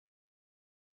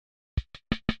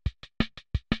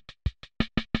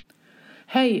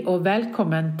Hej och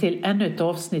välkommen till ännu ett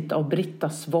avsnitt av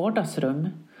Brittas vardagsrum.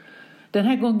 Den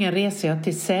här gången reser jag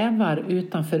till Sävar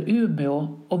utanför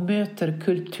Umeå och möter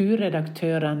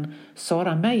kulturredaktören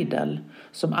Sara Meidell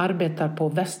som arbetar på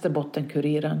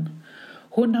Västerbotten-Kuriren.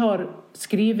 Hon har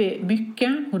skrivit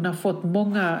mycket, hon har fått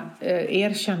många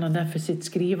erkännanden för sitt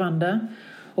skrivande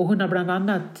och hon har bland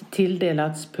annat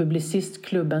tilldelats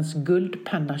Publicistklubbens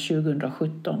guldpenna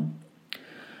 2017.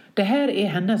 Det här är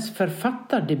hennes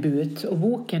författardebut och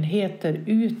boken heter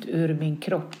Ut ur min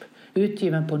kropp,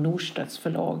 utgiven på Norstedts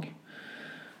förlag.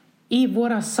 I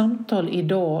våra samtal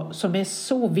idag som är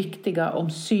så viktiga om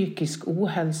psykisk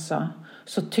ohälsa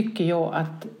så tycker jag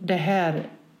att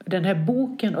den här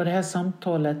boken och det här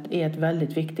samtalet är ett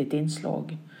väldigt viktigt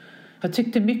inslag. Jag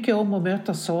tyckte mycket om att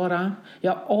möta Sara.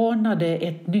 Jag anade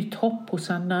ett nytt hopp hos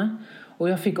henne och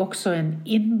jag fick också en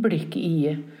inblick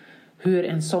i hur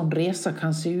en sån resa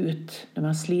kan se ut när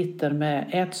man sliter med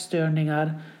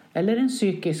ätstörningar eller en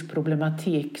psykisk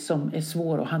problematik som är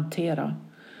svår att hantera.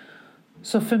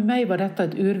 Så för mig var detta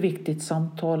ett urviktigt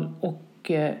samtal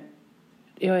och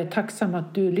jag är tacksam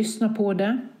att du lyssnar på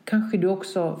det. Kanske du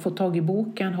också får tag i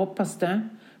boken, hoppas det.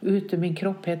 Ut ur min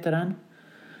kropp heter den.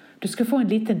 Du ska få en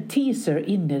liten teaser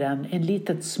in i den, en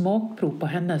litet smakprov på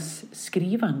hennes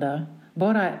skrivande.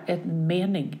 Bara en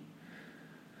mening.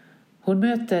 Hon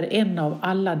möter en av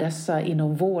alla dessa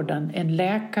inom vården, en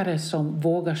läkare som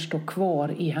vågar stå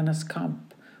kvar i hennes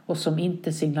kamp och som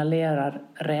inte signalerar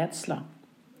rädsla.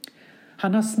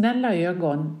 Han har snälla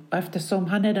ögon och eftersom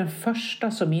han är den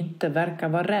första som inte verkar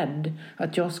vara rädd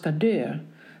att jag ska dö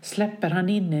släpper han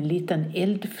in en liten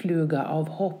eldfluga av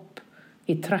hopp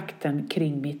i trakten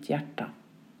kring mitt hjärta.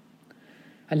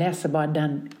 Jag läser bara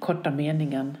den korta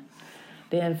meningen.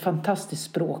 Det är ett fantastiskt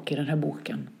språk i den här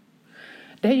boken.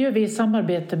 Det här gör vi i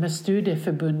samarbete med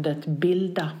studieförbundet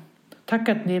Bilda. Tack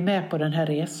att ni är med på den här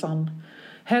resan.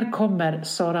 Här kommer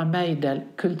Sara Meidell,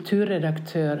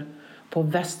 kulturredaktör på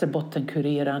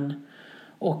Västerbotten-Kuriren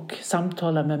och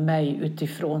samtalar med mig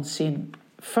utifrån sin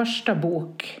första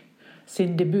bok,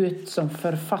 sin debut som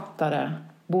författare,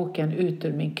 boken Ut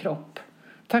ur min kropp.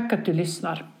 Tack att du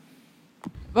lyssnar.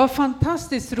 Vad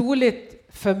fantastiskt roligt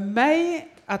för mig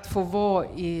att få vara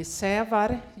i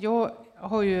Sävar. Jag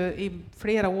har ju i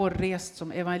flera år rest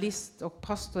som evangelist och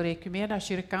pastor i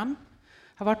Equmeniakyrkan.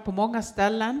 Har varit på många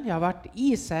ställen. Jag har varit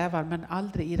i Sävar men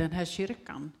aldrig i den här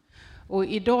kyrkan. Och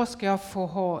idag ska jag få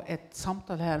ha ett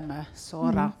samtal här med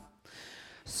Sara.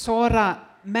 Sara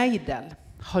Meidell,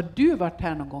 har du varit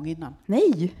här någon gång innan?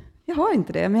 Nej, jag har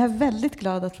inte det. Men jag är väldigt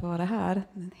glad att vara här.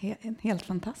 Helt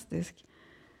fantastisk.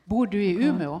 Bor du i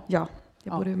Umeå? Ja,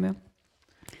 jag bor i Umeå.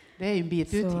 Det är ju en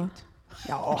bit ut hit.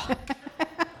 Ja.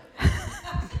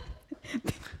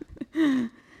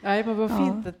 Nej, men vad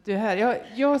fint att du är här.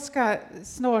 Jag ska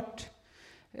snart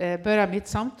börja mitt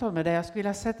samtal med dig. Jag skulle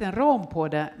vilja sätta en ram på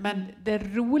det. Men det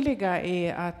roliga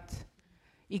är att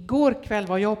igår kväll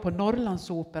var jag på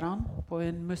Norrlandsoperan på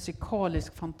en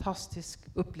musikalisk fantastisk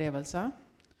upplevelse.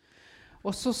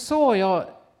 Och så sa jag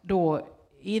då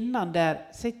innan där,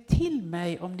 säg till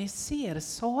mig om ni ser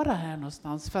Sara här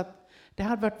någonstans. För att det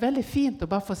hade varit väldigt fint att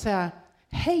bara få säga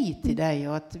hej till dig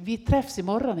och att vi träffs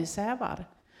imorgon i Sävar.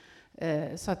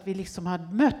 Så att vi liksom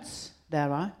hade mötts där,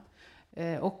 va?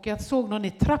 Och jag såg någon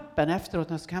i trappen efteråt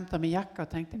när jag skulle hämta min jacka och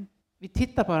tänkte, vi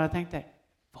tittade på den och tänkte,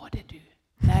 var det du?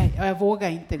 Nej, jag vågar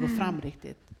inte gå fram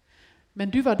riktigt. Men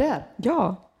du var där.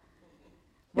 Ja,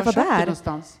 jag var var där.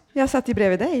 Någonstans? Jag satt ju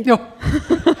bredvid dig. Ja.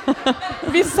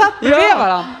 Vi satt bredvid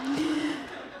varandra.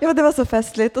 Ja, det var så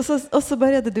festligt. Och så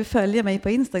började du följa mig på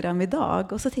Instagram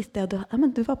idag. Och så tittade jag,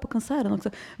 men du var på konserten också.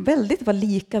 Väldigt vad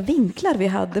lika vinklar vi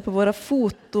hade på våra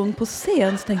foton på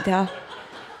scen. Så tänkte jag,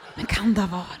 men kan det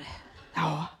vara det?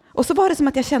 Ja. Och så var det som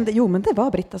att jag kände, men det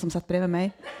var Britta som satt bredvid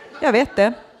mig. Jag vet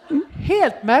det.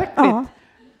 Helt märkligt.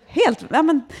 Ja,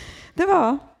 men det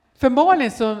var... För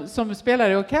Malin som spelar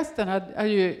i orkestern hade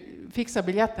ju fixat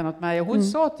biljetten åt mig. Och hon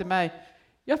sa till mig,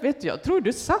 jag tror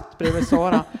du satt bredvid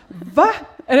Sara. Va?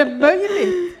 Är det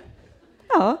möjligt?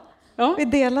 Ja, vi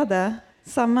delade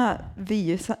samma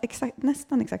vy,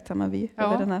 nästan exakt samma vy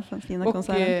över den här fina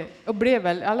konserten. Och blev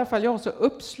väl, i alla fall jag, så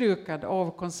uppslukad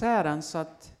av konserten så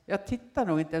att jag tittar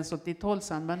nog inte ens åt ditt håll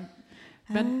sen.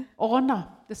 Men Anna,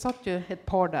 det satt ju ett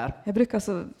par där. Jag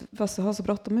brukar ha så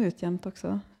bråttom ut jämt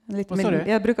också.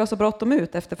 Jag brukar ha så bråttom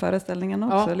ut efter föreställningen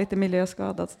också. Ja. Lite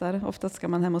miljöskadad där. Oftast ska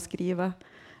man hem och skriva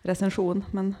recension.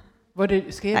 Men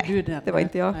skrev du den? Det var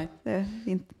inte jag. Nej.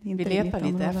 Vi letar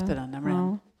lite efter den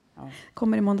nämligen. Ja.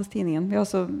 Kommer i måndagstidningen. Vi har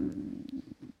så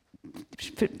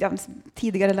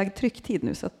tidigare lagd trycktid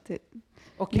nu så att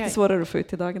Lite svårare att få ut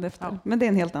till dagen efter. Ja. Men det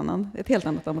är ett helt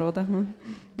annat område. Mm.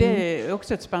 Det är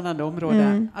också ett spännande område.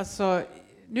 Mm. Alltså,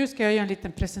 nu ska jag göra en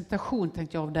liten presentation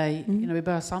tänkte jag av dig innan vi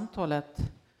börjar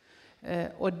samtalet.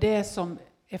 Och det som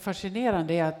är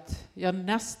fascinerande är att jag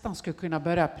nästan skulle kunna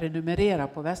börja prenumerera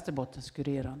på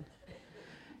Västerbottens-Kuriren.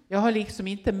 Jag har liksom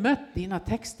inte mött dina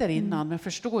texter innan men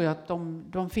förstår ju att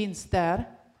de finns där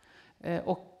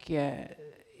och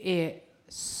är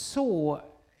så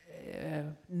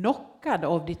knockad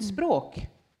av ditt språk.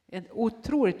 Ett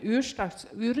otroligt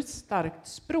urstarkt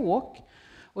språk.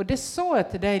 Och det sa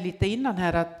jag till dig lite innan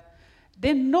här att det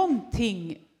är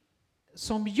någonting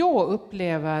som jag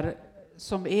upplever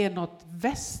som är något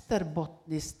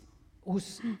västerbottniskt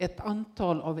hos ett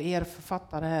antal av er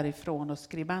författare härifrån och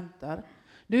skribenter.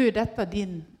 Nu är detta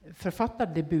din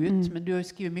författardebut men du har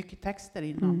skrivit mycket texter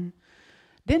innan.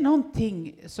 Det är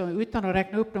någonting som, utan att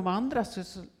räkna upp de andra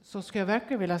så ska jag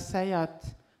verkligen vilja säga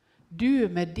att du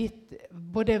med ditt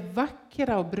både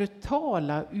vackra och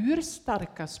brutala,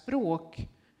 urstarka språk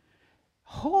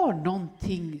har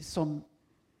någonting som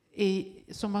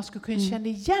man skulle kunna känna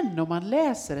igen om man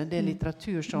läser en del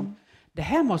litteratur som det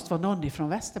här måste vara någon ifrån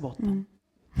Västerbotten.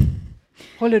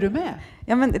 Håller du med?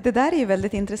 Ja, men det där är ju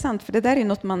väldigt intressant, för det där är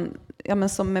något man,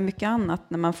 som med mycket annat,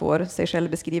 när man får sig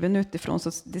själv beskriven utifrån,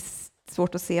 så det är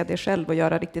svårt att se det själv och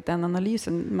göra riktigt den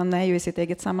analysen. Man är ju i sitt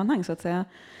eget sammanhang så att säga.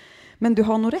 Men du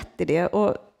har nog rätt i det,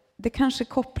 och det kanske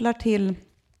kopplar till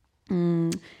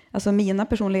alltså mina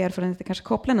personliga erfarenheter, kanske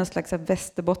kopplar någon slags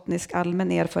västerbottnisk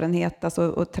allmän erfarenhet, alltså,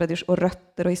 och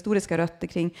rötter och historiska rötter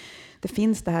kring, det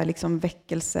finns det här liksom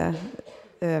väckelse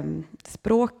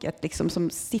språket liksom, som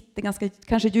sitter ganska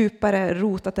kanske djupare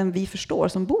rotat än vi förstår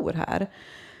som bor här.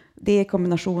 Det är i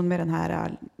kombination med den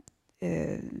här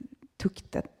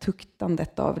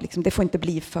tuktandet av liksom, det får inte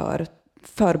bli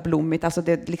för blommigt, alltså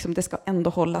det ska ändå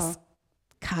hållas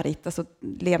kargt, alltså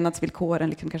levnadsvillkoren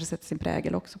liksom kanske sätter sin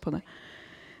prägel också på det.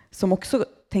 Som också,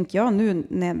 tänker jag nu,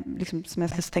 när, liksom, som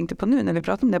jag tänkte på nu när vi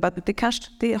pratar om det, att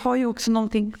det har ju också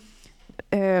någonting,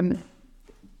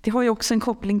 det har ju också en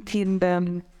koppling till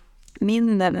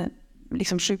min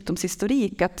liksom,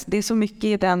 sjukdomshistorik, att det är så mycket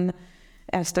i den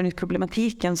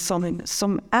ätstörningsproblematiken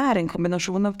som är en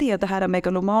kombination av det här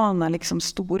megalomana, liksom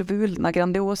storvulna,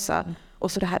 grandiosa,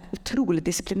 och så det här otroligt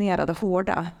disciplinerade,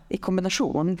 hårda i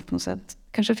kombination på något sätt.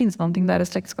 Kanske finns någonting där i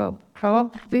släktskap. Ja,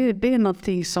 det är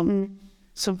någonting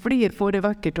som blir både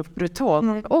vackert och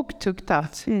brutalt och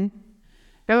tuktat.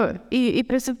 Ja, i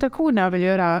presentationen jag vill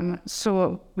göra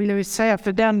så vill jag säga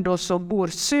för den då som bor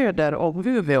söder om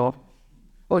Umeå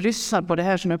och lyssnar på det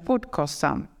här som är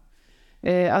podcasten,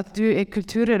 att du är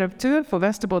kulturredaktör på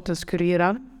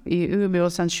Västerbottens-Kuriren i Umeå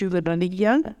sedan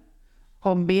 2009.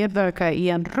 Har medverkat i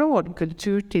en rad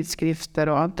kulturtidskrifter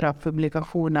och andra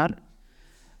publikationer.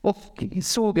 Och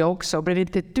såg jag också, blev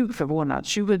inte ett dugg förvånad.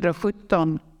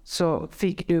 2017 så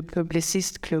fick du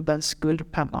Publicistklubbens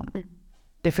guldpenna.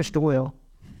 Det förstår jag.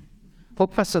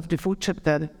 Hoppas att du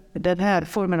fortsätter den här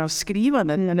formen av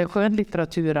skrivande eller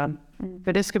skönlitteraturen.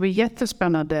 För det ska bli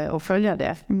jättespännande att följa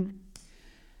det.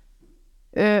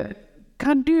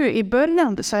 Kan du i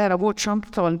början så här av vårt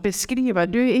samtal beskriva,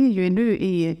 du är ju nu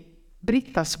i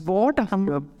Brittas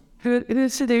vardagsrum. Hur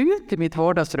ser det ut i mitt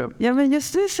vardagsrum? Ja, men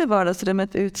just nu ser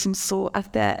vardagsrummet ut som så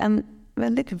att det är en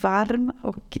väldigt varm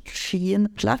och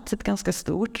fin plats. Ett ganska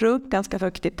stort rum, ganska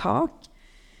högt i tak.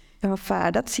 Jag har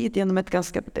färdats hit genom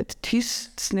ett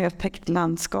tyst snötäckt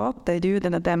landskap där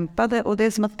ljuden är dämpade. Och det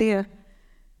är som att det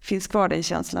finns kvar den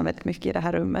känslan väldigt mycket i det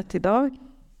här rummet idag.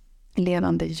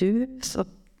 Levande ljus och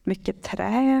mycket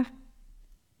trä.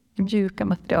 Mjuka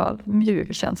material,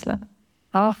 mjuk känsla.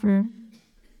 Ja.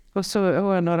 Och så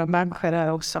har jag några människor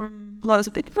här också.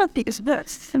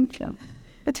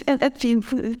 Ett fint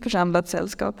församlat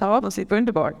sällskap. Ja, det är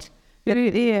underbart. Du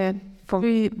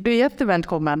är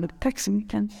jättevälkommen. Tack så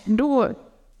mycket. Då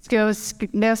ska jag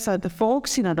läsa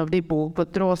baksidan av din bok och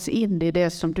dras in i det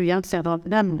som du egentligen har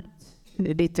nämnt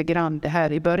lite grann det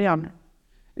här i början.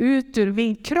 Ut ur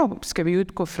min kropp ska vi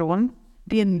utgå från.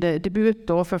 Din debut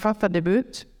då,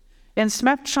 författardebut. En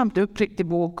smärtsamt uppriktig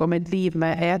bok om ett liv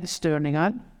med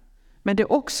ätstörningar. Men det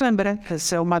är också en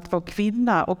berättelse om att vara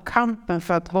kvinna och kampen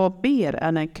för att vara mer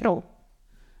än en kropp.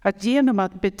 Att genom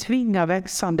att betvinga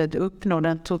växandet uppnå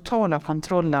den totala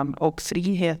kontrollen och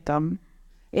friheten.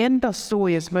 Endast så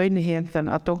ges möjligheten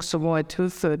att också vara ett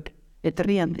huvud, ett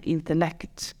rent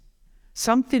intellekt.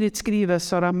 Samtidigt skriver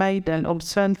Sara Meidell om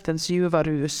svältens ljuva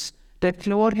rus, där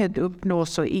klarhet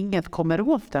uppnås och inget kommer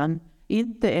åt den,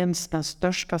 inte ens den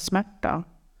största smärta.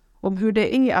 Om hur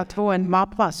det är att vara en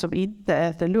mamma som inte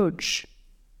äter lunch,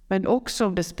 men också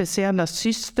om det speciella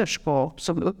systerskap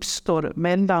som uppstår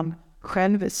mellan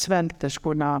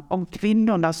självsvälterskorna, om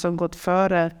kvinnorna som gått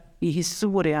före i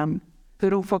historien,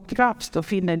 hur hon får kraft och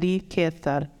finner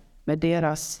likheter med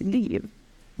deras liv.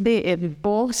 Det är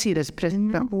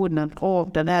baksidespresentationen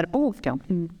av den här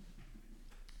boken.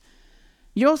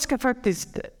 Jag ska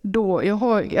faktiskt då,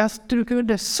 jag strukit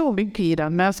under så mycket i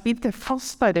den, men jag ska inte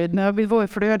fasta i det när vi var i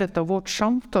flödet av vårt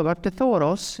samtal, vart det tar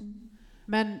oss.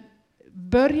 Men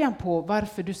början på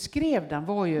varför du skrev den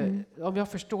var ju, om jag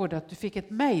förstår det, att du fick ett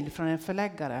mejl från en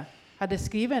förläggare. Hade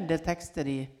skrivit en del texter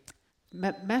i,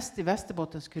 mest i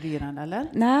Västerbottens-Kuriren, eller?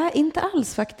 Nej, inte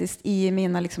alls faktiskt i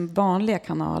mina liksom vanliga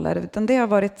kanaler. Utan det har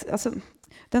varit, alltså,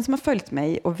 den som har följt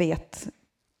mig och vet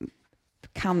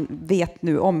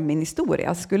nu om min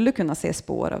historia skulle kunna se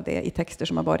spår av det i texter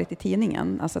som har varit i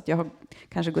tidningen. Alltså att jag har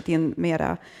kanske gått in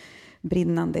mera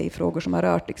brinnande i frågor som har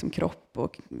rört liksom kropp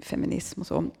och feminism och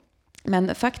så.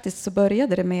 Men faktiskt så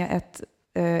började det med ett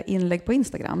inlägg på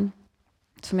Instagram.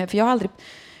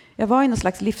 Jag var i någon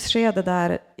slags livsskede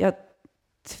där jag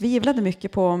tvivlade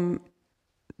mycket på om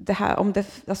det här,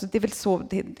 alltså det är väl så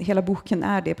hela boken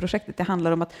är, det projektet. Det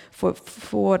handlar om att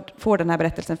få den här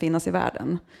berättelsen finnas i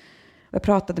världen. Jag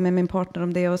pratade med min partner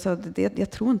om det och sa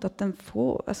jag tror inte att den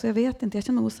får, alltså jag vet inte, jag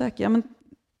känner mig osäker. Ja, men,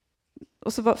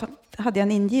 och så hade jag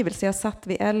en ingivelse, jag satt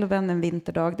vid älven en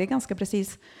vinterdag, det är ganska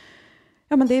precis,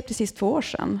 ja men det är precis 2 år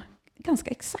sedan,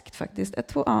 ganska exakt faktiskt,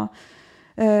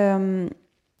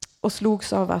 och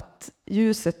slogs av att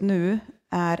ljuset nu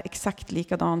är exakt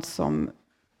likadant som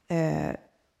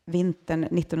vintern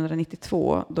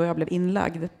 1992 då jag blev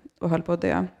inlagd och höll på att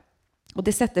dö. Och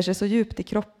det sätter sig så djupt i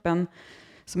kroppen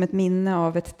som ett minne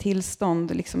av ett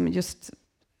tillstånd, liksom just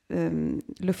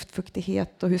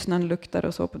luftfuktighet och hur snön luktar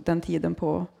och så på den tiden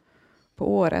på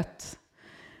året,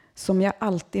 som jag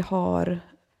alltid har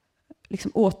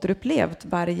liksom återupplevt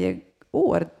varje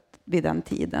år vid den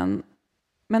tiden,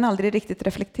 men aldrig riktigt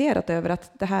reflekterat över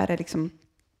att det här är liksom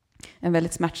en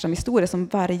väldigt smärtsam historia som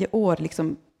varje år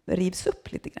liksom rivs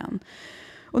upp lite grann.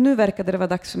 Och nu verkade det vara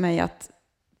dags för mig att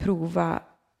prova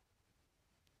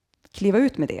kliva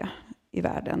ut med det i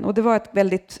världen. Och det var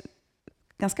ett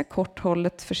ganska kort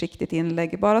hållet, försiktigt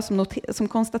inlägg, bara som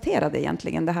konstaterade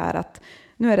egentligen det här att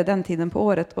nu är det den tiden på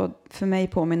året och för mig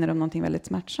påminner det om någonting väldigt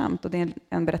smärtsamt, och det är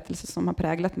en berättelse som har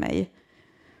präglat mig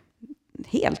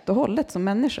helt och hållet som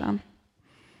människa.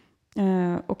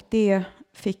 Och det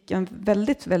fick en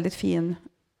väldigt, väldigt fin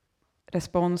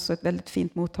respons och ett väldigt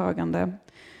fint mottagande.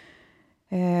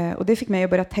 Och det fick mig att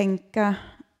börja tänka.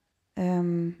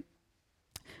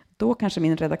 Då kanske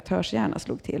min redaktörshjärna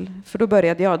slog till. För då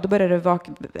började det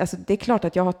alltså det är klart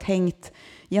att jag har tänkt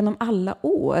genom alla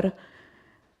år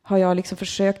har jag liksom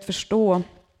försökt förstå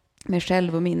mig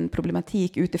själv och min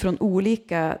problematik utifrån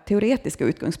olika teoretiska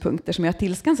utgångspunkter som jag har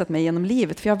tillskansat mig genom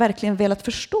livet. För jag har verkligen velat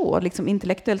förstå liksom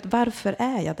intellektuellt, varför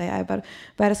är jag där?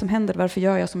 Vad är det som händer? Varför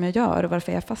gör jag som jag gör? Och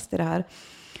varför är jag fast i det här?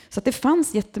 Så att det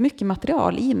fanns jättemycket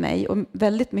material i mig och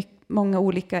väldigt många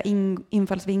olika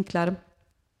infallsvinklar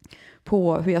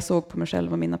på hur jag såg på mig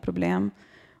själv och mina problem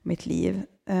och mitt liv.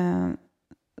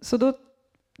 Så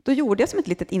då gjorde jag som ett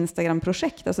litet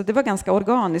Instagram-projekt. Alltså det var ganska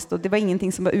organiskt och det var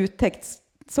ingenting som var uttäckt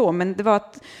så, men det var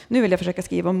att nu vill jag försöka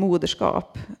skriva om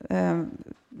moderskap.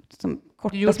 Som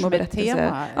korta små berättelser.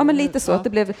 Tema, ja, men lite så. Att det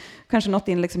blev kanske något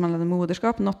inlägg som handlade om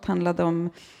moderskap, något handlade om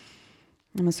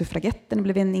suffragetten,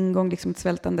 blev en ingång, liksom ett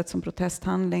svältandet som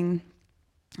protesthandling.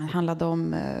 Det handlade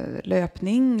om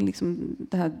löpning, liksom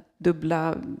det här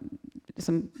dubbla,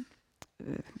 liksom,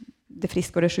 det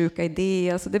friska och det sjuka i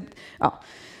det. Alltså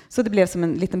så det blev som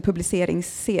en liten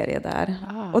publiceringsserie där.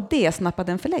 Och det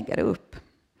snappade en förläggare upp.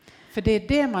 För det är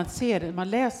det man ser, när man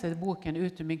läser boken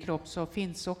Ut ur min kropp, så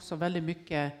finns också väldigt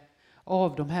mycket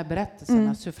av de här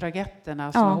berättelserna,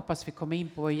 suffragetterna, som jag hoppas vi kommer in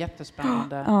på, är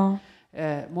jättespännande.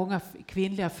 Många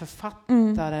kvinnliga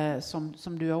författare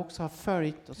som du också har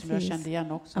följt och som jag kände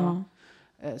igen också.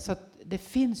 Så att det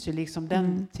finns ju liksom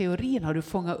den teorin har du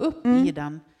fångat upp i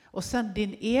den. Och sen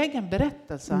din egen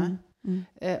berättelse.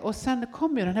 Och sen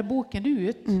kom ju den här boken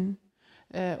ut.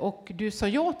 Och du sa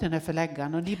ja till den här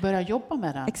förläggaren och ni började jobba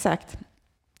med den. Exakt.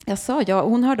 Jag sa ja,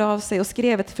 hon hörde av sig och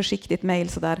skrev ett försiktigt mejl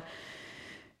sådär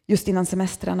just innan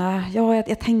semestrarna. Ja,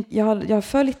 jag har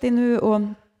följt dig nu och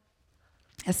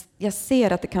jag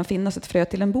ser att det kan finnas ett frö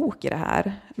till en bok i det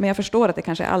här. Men jag förstår att det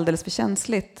kanske är alldeles för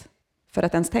känsligt för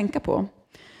att ens tänka på.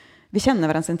 Vi känner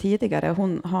varandra sedan tidigare.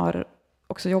 Hon har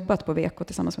också jobbat på VK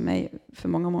tillsammans med mig för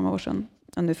många, många år sedan.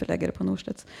 Och nu förläggare på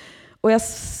Norstedts. Och jag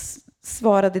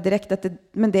svarade direkt att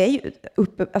men det är ju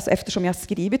alltså eftersom jag har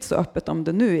skrivit så öppet om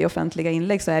det nu i offentliga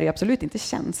inlägg så är det absolut inte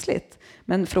känsligt.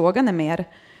 Men frågan är mer,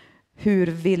 hur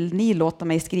vill ni låta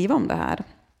mig skriva om det här?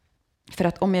 För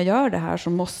att om jag gör det här så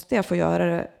måste jag få göra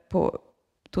det på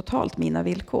totalt mina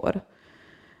villkor.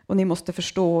 Och ni måste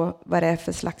förstå vad det är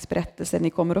för slags berättelse ni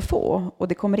kommer att få. Och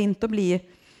det kommer inte att bli...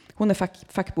 Hon är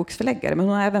fackboksförläggare, men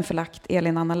hon har även förlagt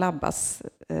Elin Anna Labbas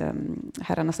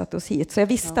Herrarna satte oss hit. Så jag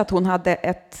visste att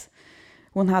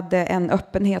hon hade en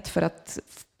öppenhet för att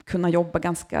kunna jobba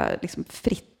ganska liksom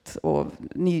fritt och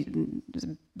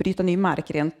bryta ny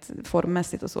mark rent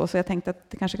formmässigt och så. Så jag tänkte att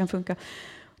det kanske kan funka.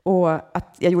 Och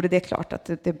att jag gjorde det klart att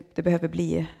det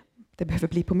behöver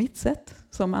bli på mitt sätt,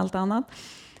 som allt annat.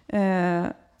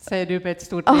 Säger du med ett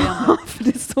stort leende. Ja, för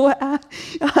det så är.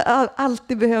 Jag har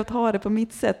alltid behövt ha det på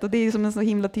mitt sätt. Och det är som en så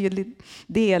himla tydlig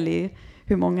del i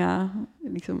hur många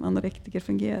liksom, anorektiker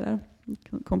fungerar.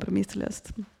 Kompromisslöst.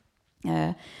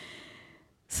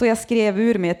 Så jag skrev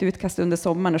ur med ett utkast under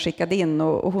sommaren och skickade in.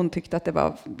 Och hon tyckte att det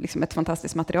var liksom ett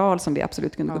fantastiskt material som vi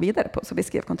absolut kunde gå vidare på. Så vi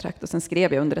skrev kontrakt och sen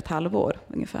skrev jag under ett halvår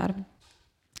ungefär.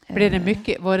 Blev det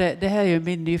mycket, det här är ju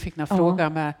min nyfikna fråga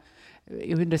med...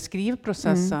 Under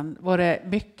skrivprocessen, var det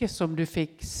mycket som du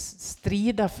fick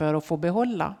strida för att få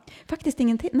behålla? Faktiskt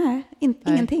ingenting. Nej,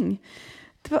 ingenting.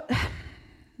 Det var,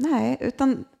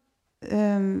 utan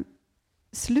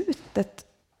slutet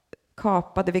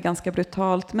kapade vi ganska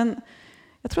brutalt, men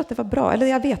jag tror att det var bra. Eller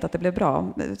jag vet att det blev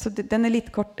bra. Så den är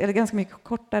lite kort, eller ganska mycket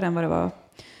kortare än vad det var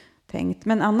tänkt.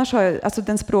 Men annars har jag, alltså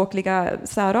den språkliga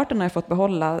särarten har jag fått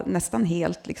behålla nästan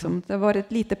helt. Liksom. Det har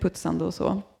varit lite putsande och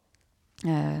så.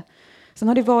 Sen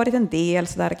har det varit en del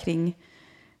så där kring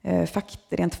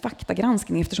rent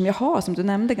faktagranskning, eftersom jag har, som du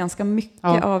nämnde, ganska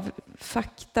mycket av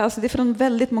fakta. Alltså det är från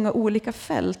väldigt många olika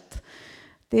fält.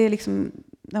 Det är liksom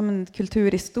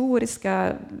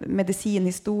kulturhistoriska,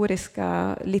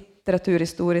 medicinhistoriska,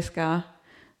 litteraturhistoriska.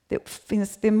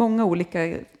 Det är många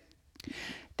olika...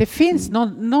 Det finns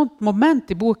något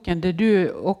moment i boken där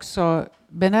du också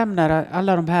benämner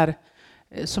alla de här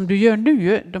som du gör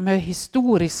nu, de här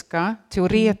historiska,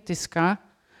 teoretiska,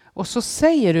 och så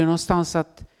säger du någonstans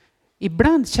att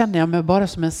ibland känner jag mig bara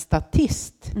som en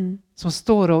statist som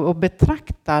står och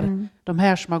betraktar de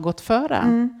här som har gått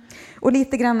före. Och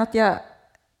lite grann att jag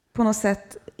på något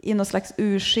sätt i något slags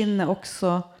ursinne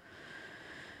också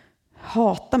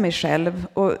hatar mig själv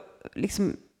och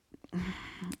liksom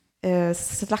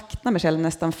slakta mig själv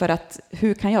nästan, för att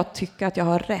hur kan jag tycka att jag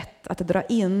har rätt att dra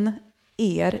in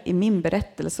er i min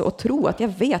berättelse och tro att jag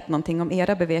vet någonting om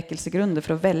era bevekelsegrunder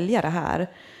för att välja det här.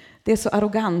 Det är så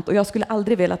arrogant, och jag skulle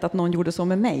aldrig velat att någon gjorde så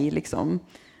med mig. Liksom.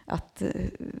 Att,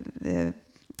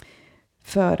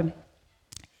 för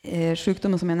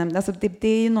sjukdomen som jag nämnde, alltså det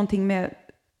är ju någonting med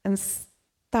en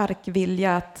stark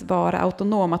vilja att vara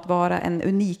autonom, att vara en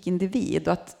unik individ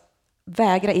och att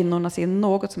vägra inordna sig i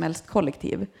något som helst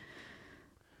kollektiv.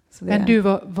 Men du,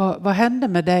 vad hände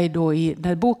med dig då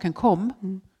när boken kom?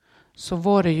 Så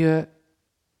var det ju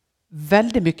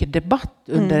väldigt mycket debatt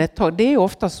under ett tag. Det är ju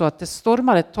ofta så att det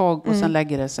stormar ett tag och sen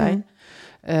lägger det sig.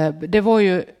 Det var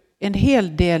ju en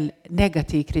hel del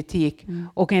negativ kritik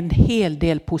och en hel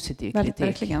del positiv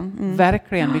kritik.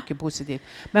 Verkligen mycket positivt.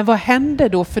 Men vad hände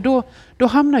då? För då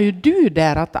hamnar ju du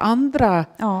där att andra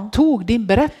tog din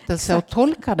berättelse och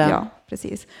tolkade den. Ja,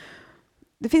 precis.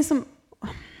 Det finns som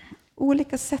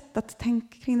olika sätt att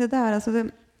tänka kring det där. Alltså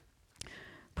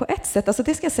på ett sätt, alltså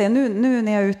det ska jag säga, nu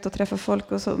när jag är ute och träffar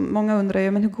folk och så, många undrar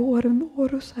ju, men hur går det, mår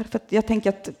du så här? För att jag tänker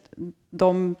att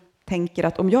de tänker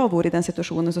att om jag vore i den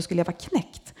situationen så skulle jag vara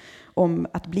knäckt om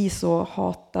att bli så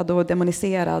hatad och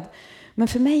demoniserad. Men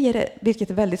för mig är det, vilket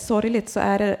är väldigt sorgligt, så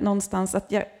är det någonstans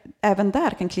att jag även där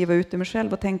kan kliva ut ur mig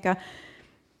själv och tänka,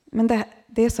 men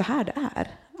det är så här det är.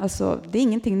 Alltså, det är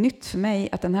ingenting nytt för mig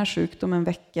att den här sjukdomen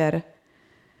väcker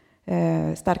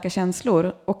starka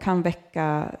känslor och kan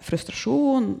väcka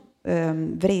frustration,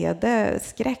 vrede,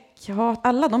 skräck, hat.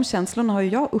 Alla de känslorna har ju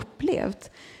jag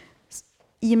upplevt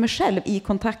i mig själv i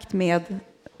kontakt med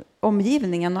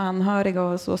omgivningen och anhöriga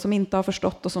och så, som inte har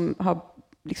förstått och som har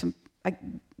liksom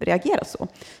reagerat så.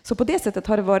 Så på det sättet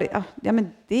har det varit, jag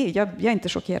är inte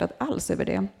chockerad alls över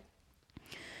det.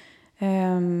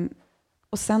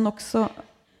 Och sen också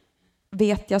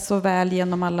vet jag så väl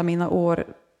genom alla mina år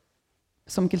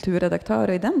som kulturredaktör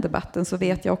i den debatten, så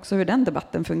vet jag också hur den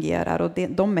debatten fungerar och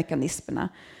de mekanismerna.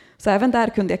 Så även där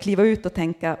kunde jag kliva ut och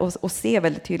tänka och se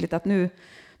väldigt tydligt att nu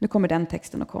kommer den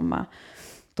texten att komma.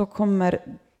 Då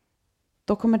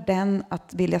kommer den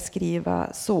att vilja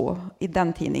skriva så i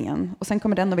den tidningen. Och sen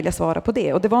kommer den att vilja svara på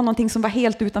det. Och det var någonting som var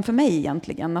helt utanför mig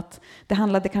egentligen. Att det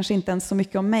handlade kanske inte ens så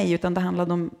mycket om mig, utan det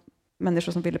handlade om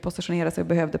människor som ville positionera sig och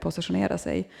behövde positionera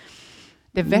sig.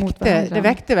 Det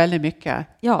väckte väldigt mycket.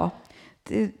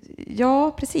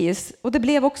 Ja, precis. Och det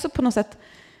blev också på något sätt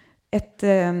ett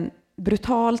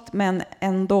brutalt men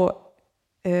ändå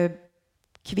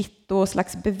kvitto och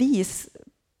slags bevis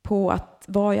på att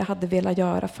vad jag hade velat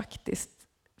göra faktiskt.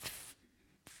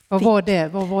 Vad var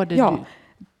det Ja,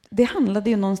 du? det handlade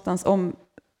ju någonstans om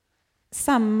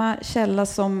samma källa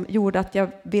som gjorde att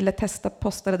jag ville testa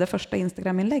posta det första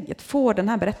Instagram-inlägget. Får den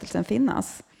här berättelsen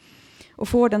finnas? Och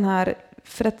får den här,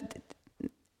 för att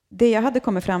det jag hade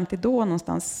kommit fram till då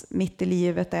någonstans mitt i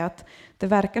livet är att det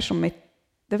verkar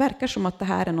som att det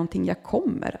här är någonting jag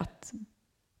kommer att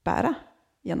bära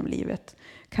genom livet.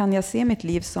 Kan jag se mitt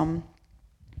liv som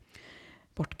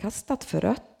bortkastat,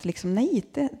 förött? Liksom, nej,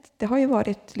 det har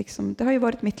ju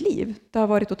varit mitt liv. Det har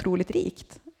varit otroligt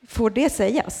rikt. Får det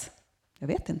sägas? Jag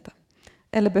vet inte.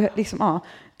 Eller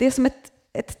det är som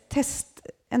ett test.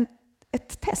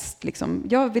 Ett test liksom.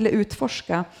 Jag ville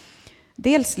utforska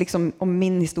dels liksom om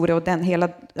min historia och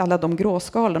alla de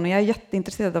gråskalorna. Och jag är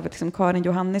jätteintresserad av liksom Karin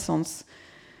Johannissons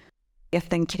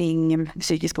eten kring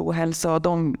psykisk ohälsa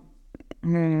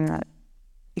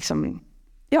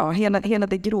och hela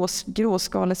det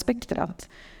gråskalespektrat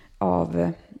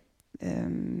av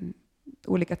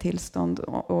olika tillstånd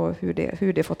och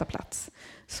hur det får ta plats.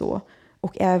 Så.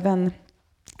 Och även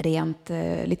rent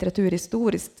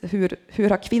litteraturhistoriskt, hur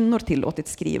har kvinnor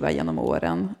tillåtits skriva genom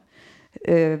åren?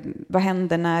 Vad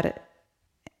händer när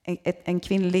en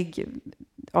kvinnlig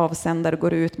avsändare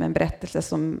går ut med en berättelse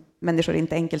som människor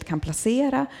inte enkelt kan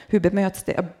placera? Hur bemöts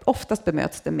det? Oftast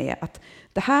bemöts det med att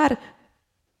det här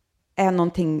är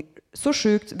någonting så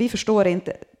sjukt, vi förstår det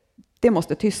inte, det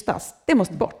måste tystas, det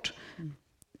måste bort.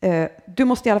 Du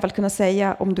måste i alla fall kunna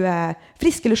säga om du är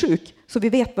frisk eller sjuk, så vi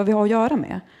vet vad vi har att göra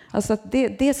med. Alltså att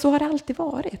så har det alltid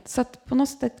varit. Så att på något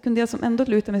sätt kunde jag som ändå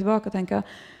luta mig tillbaka och tänka,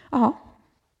 ja,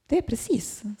 det är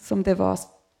precis som det var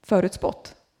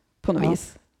förutspått på något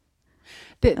vis.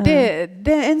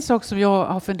 Det är en sak som jag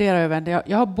har funderat över.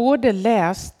 Jag har både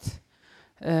läst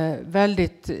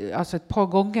ett par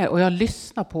gånger och jag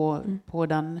lyssnar på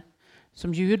den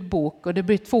som ljudbok, och det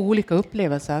blir 2 olika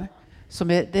upplevelser.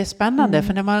 Det är spännande,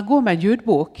 för när man går med en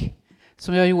ljudbok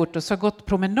som jag har gjort och så har gått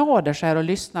promenader så här och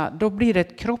lyssnat, då blir det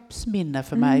ett kroppsminne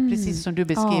för mig, precis som du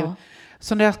beskrev. Ja.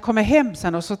 Så när jag kommer hem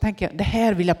sen och så tänker jag, det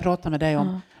här vill jag prata med dig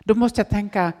om. Då måste jag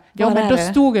tänka, men då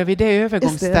stod jag vid det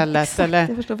övergångsstället. Exakt,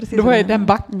 eller då var jag i den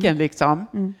backen liksom.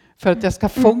 För att jag ska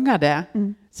fånga det.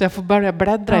 Så jag får börja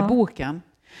bläddra i boken.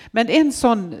 Men en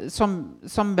sån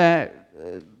som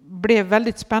blev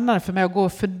väldigt spännande för mig att gå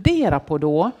och fundera på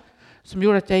då, som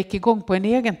gjorde att jag gick igång på en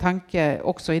egen tanke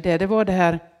också i det var det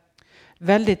här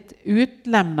väldigt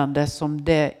utlämnande som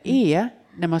det är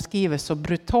när man skriver så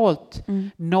brutalt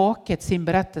naket sin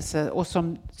berättelse, och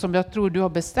som jag tror du har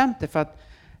bestämt dig för att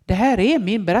det här är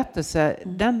min berättelse,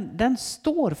 den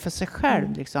står för sig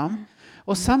själv liksom.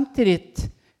 Och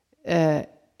samtidigt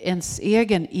ens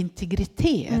egen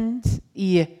integritet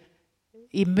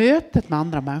i mötet med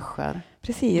andra människor.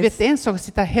 Precis. Du vet, det är en sak att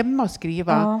sitta hemma och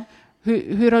skriva. Ja.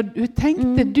 Hur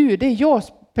tänkte du? Det är jag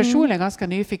personligen ganska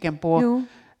nyfiken på. Jo.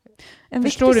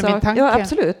 Förstår du min tanke? Ja,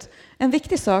 absolut. En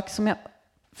viktig sak som jag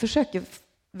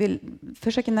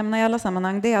försöker nämna i alla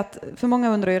sammanhang, det är att för många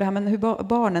undrar ju det här, men hur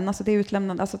barnen, alltså det är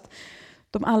utlämnande, alltså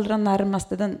de allra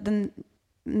närmaste, den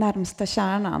närmsta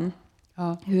kärnan.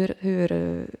 Ja. Hur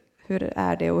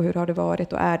är det och hur har det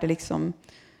varit, och är det liksom,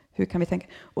 hur kan vi tänka?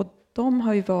 Och de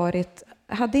har ju varit,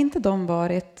 hade inte de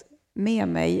varit med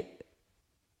mig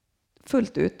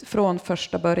fullt ut från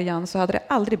första början, så hade det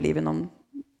aldrig blivit någon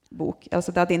bok.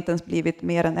 Alltså det hade inte ens blivit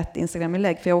mer än ett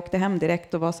Instagram-inlägg, för jag åkte hem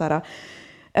direkt och var så här,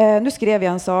 nu skrev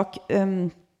jag en sak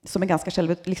som är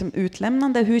ganska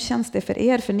utlämnande. Hur känns det för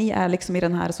er? För ni är liksom i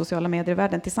den här sociala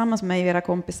medievärlden tillsammans med mig och era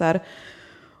kompisar.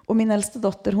 Och min äldsta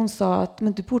dotter, hon sa att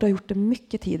men du borde ha gjort det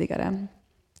mycket tidigare.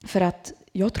 För att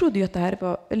jag trodde ju att det här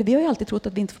var, eller vi har ju alltid trott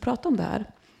att vi inte får prata om det här.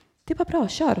 Det är bara bra,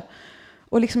 kör.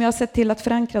 Och liksom jag har sett till att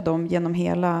förankra dem genom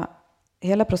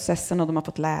hela processen, och de har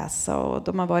fått läsa och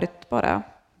de har varit bara,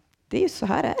 det är ju så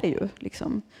här är det ju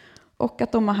liksom. Och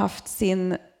att de har haft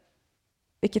sin,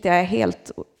 vilket jag är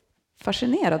helt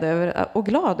fascinerad över och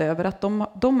glad över, att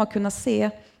de har kunnat se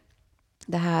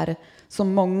det här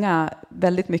som många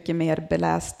väldigt mycket mer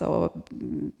belästa och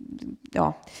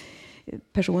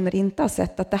personer inte har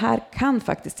sett, att det här kan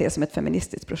faktiskt ses som ett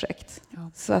feministiskt projekt.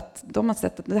 Ja. Så att de har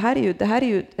sett att det här är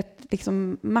ju ett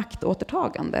liksom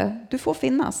maktåtertagande. Du får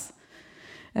finnas.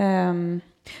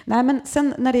 Nej, men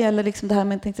sen när det gäller liksom det här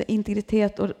med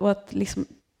integritet och att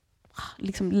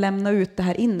liksom lämna ut det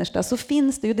här innersta, så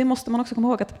finns det ju, det måste man också komma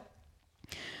ihåg, att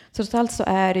totalt så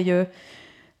är det ju,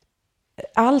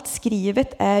 allt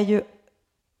skrivet är ju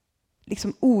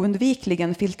liksom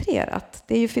oundvikligen filtrerat.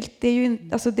 Det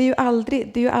är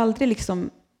ju aldrig liksom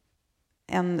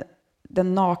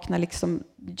den nakna liksom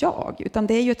jag, utan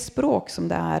det är ju ett språk som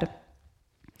det är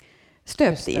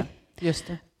stöpt i. Just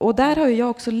det. Och där har jag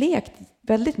också lekt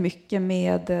väldigt mycket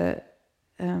med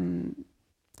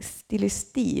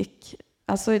stilistik.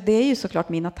 Alltså det är ju såklart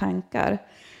mina tankar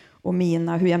och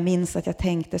hur jag minns att jag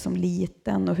tänkte som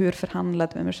liten och hur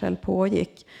förhandlat med mig själv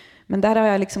pågick. Men där har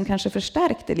jag liksom kanske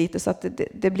förstärkt det lite så att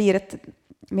det blir ett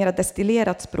mer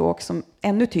destillerat språk som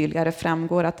ännu tydligare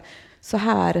framgår att så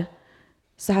här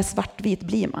svartvit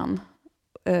blir man.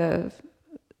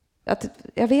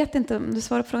 Jag vet inte om du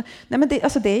svarar på frågan. Nej, men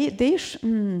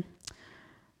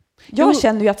jag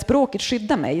känner ju att språket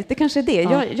skyddar mig. Det kanske är det.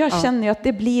 Jag känner ju att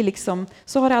det blir liksom,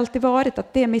 så har det alltid varit,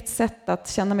 att det är mitt sätt att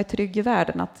känna mig trygg i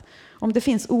världen. Att om det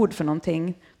finns ord för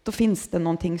någonting, då finns det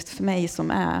någonting för mig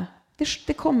som är,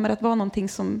 det kommer att vara någonting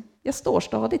som jag står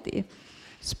stadigt i.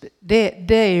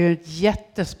 Det är ju en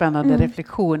jättespännande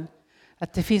reflektion.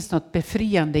 Att det finns något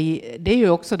befriande i. Det är ju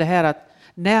också det här att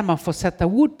när man får sätta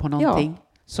ord på någonting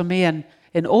som är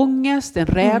en ångest, en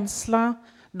rädsla,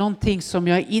 någonting som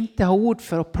jag inte har ord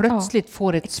för och plötsligt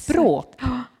får ett språk.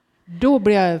 Då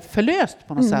blir jag förlöst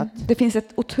på något sätt. Det finns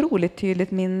ett otroligt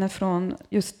tydligt minne från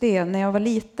just det när jag var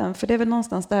liten. För det är väl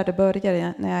någonstans där det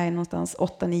börjar när jag är någonstans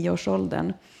 8-9 års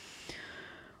åldern.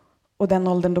 Och den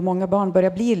åldern då många barn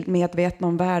börjar bli medvetna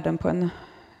om världen på en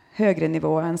högre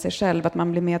nivå än sig själv. Att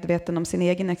man blir medveten om sin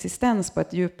egen existens på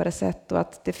ett djupare sätt. Och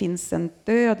att det finns en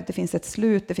död, det finns ett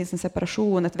slut, det finns en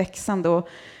separation, ett växande. Och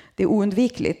det är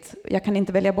oundvikligt. Jag kan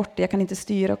inte välja bort det, jag kan inte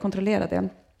styra och kontrollera det.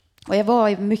 Och jag var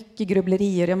i mycket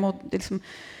grubblerier. Jag mådde liksom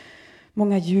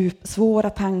många svåra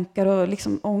tankar och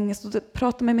liksom ångest. Och jag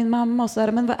pratade med min mamma och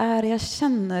så men vad är det jag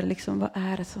känner? Liksom, vad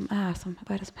är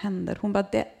det som händer? Hon bara,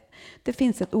 det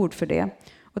finns ett ord för det.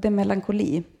 Och det är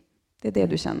melankoli. Det är det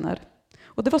du känner.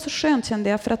 Och det var så skönt kände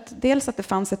jag. För att dels att det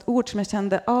fanns ett ord som jag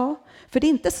kände, för det är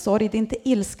inte sorg, det är inte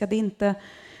ilska, det är inte,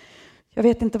 jag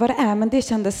vet inte vad det är. Men det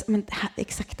kändes,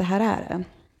 exakt det här är det.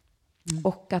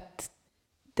 Och att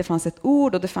det fanns ett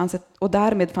ord och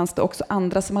därmed fanns det också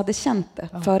andra som hade känt det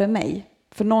före mig.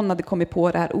 För någon hade kommit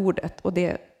på det här ordet och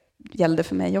det gällde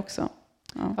för mig också.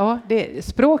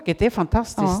 Språket är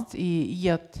fantastiskt i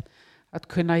att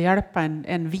kunna hjälpa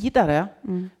en vidare.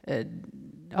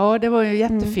 Ja, det var en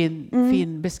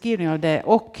jättefin beskrivning av det.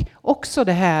 Och också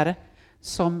det här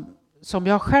som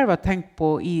jag själv har tänkt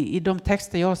på i de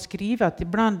texter jag har skrivit.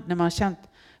 Ibland när jag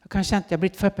kan känna att jag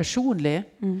blivit för personlig.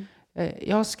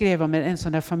 Jag skrev om en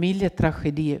sån där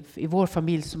familjetragedi i vår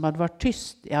familj som hade varit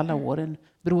tyst i alla år. En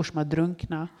bror som hade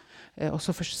drunknat. Och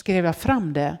så skrev jag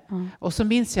fram det. Och så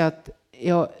minns jag att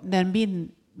när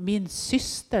min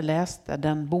syster läste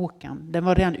den boken, den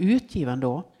var redan utgiven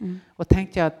då. Och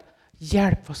tänkte jag att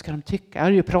hjälp, vad ska de tycka? Jag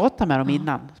hade ju pratat med dem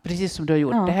innan, precis som du har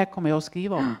gjort. Det här kommer jag att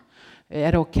skriva om.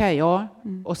 Är det okej? Ja.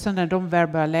 Och sen när de väl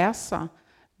började läsa,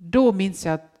 då minns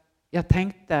jag att jag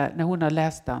tänkte när hon har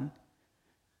läst den,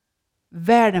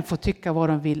 världen får tycka vad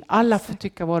de vill. Alla får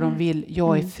tycka vad de vill.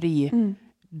 Jag är fri.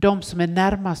 De som är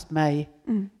närmast mig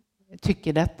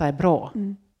tycker detta är bra.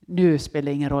 Nu spelar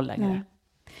det ingen roll längre. Nej.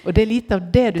 Och det är lite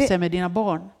av det du säger med dina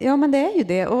barn. Ja, men det är ju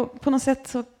det. Och på något sätt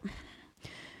så,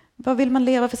 vad vill man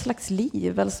leva för slags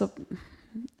liv? Alltså,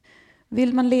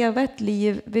 vill man leva ett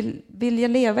liv, vill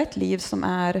jag leva ett liv som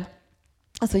är,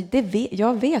 alltså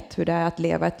jag vet hur det är att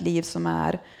leva ett liv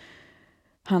som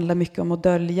handlar mycket om att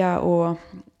dölja och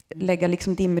lägga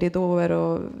liksom dimridåer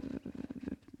och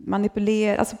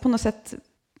manipulera, alltså på något sätt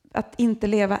att inte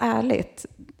leva ärligt.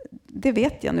 Det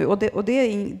vet jag nu och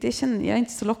det känner jag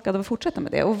inte så lockad av att fortsätta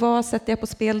med det. Och vad sätter jag på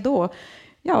spel då?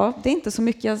 Ja, det är inte så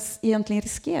mycket jag egentligen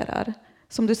riskerar.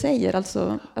 Som du säger,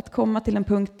 alltså att komma till en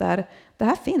punkt där det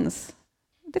här finns.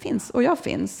 Det finns och jag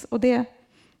finns. Och det,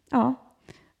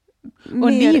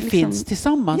 och ni liksom, finns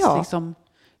tillsammans liksom,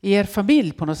 i er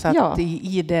familj på något sätt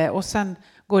i det. Och sen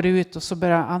går det ut och så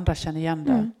börjar andra känna igen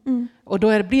det. Och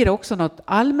då blir det också något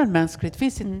allmänmänskligt.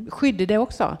 Finns det ett skydd i det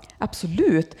också?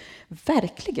 Absolut,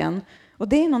 verkligen. Och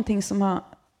det är någonting som har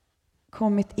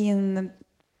kommit in.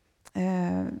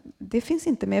 Det finns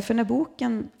inte med. För när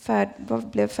boken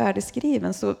blev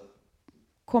färdigskriven så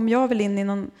kom jag väl in i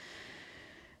någon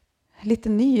lite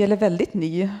ny eller väldigt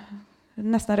ny,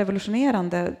 nästan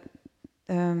revolutionerande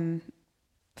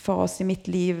fas i mitt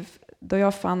liv då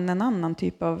jag fann en annan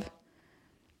typ av,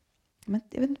 jag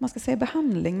vet inte om man ska säga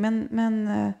behandling,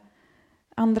 men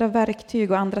andra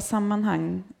verktyg och andra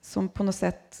sammanhang som på något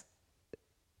sätt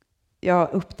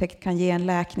jag upptäckt kan ge en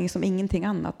läkning som ingenting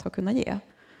annat har kunnat ge.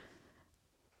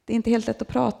 Det är inte helt lätt att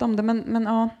prata om det,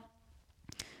 men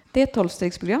det är ett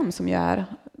 12-stegsprogram som ju är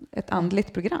ett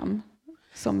andligt program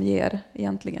som ger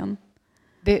egentligen.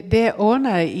 Det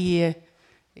anar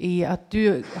i att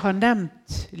du har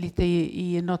nämnt lite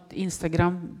i något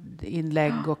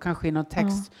Instagram-inlägg och kanske i någon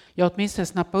text. Jag åtminstone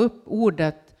snappar upp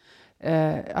ordet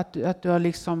att du har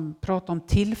liksom pratat om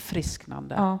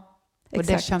tillfrisknande. Ja, och exakt.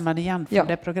 det känner man igen från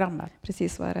det programmet.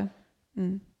 Precis så är det.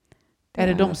 Är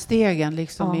det de stegen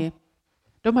liksom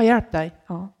de har hjälpt dig?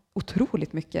 Ja,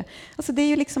 otroligt mycket. Alltså det är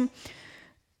ju liksom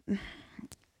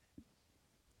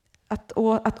att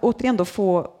återigen då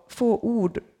få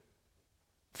ord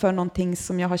för någonting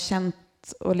som jag har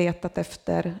känt och letat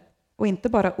efter. Och inte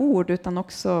bara ord utan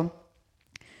också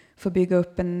få bygga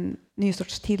upp en ny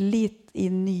sorts tillit i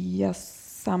nya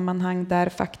sammanhang där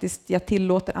faktiskt jag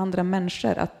tillåter andra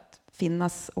människor att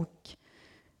finnas och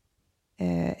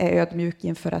är ödmjuk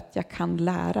inför att jag kan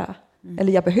lära.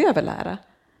 Eller jag behöver lära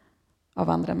av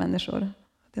andra människor.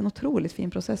 Det är en otroligt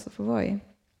fin process att få vara i.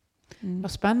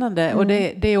 Vad spännande. Och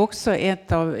det är också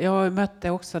jag mötte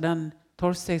också den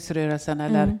 12-stegsrörelsen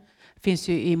eller finns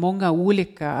ju i många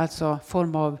olika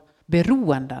form av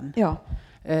beroenden. Ja.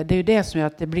 Det är ju det som gör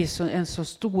att det blir en så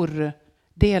stor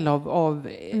del av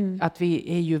att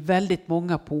vi är ju väldigt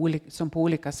många som på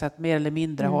olika sätt mer eller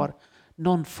mindre har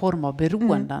någon form av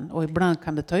beroenden och ibland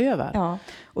kan det ta över. Ja,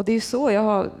 och det är ju så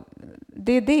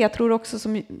det är det jag tror också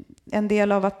som en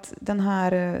del av att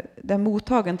den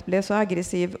mottagandet blev så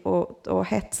aggressiv och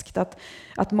hätskt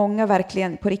att många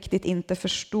verkligen på riktigt inte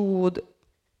förstod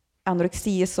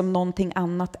anorexi som någonting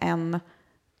annat än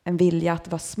en vilja att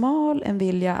vara smal, en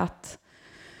vilja att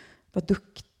vara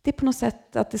duktig på något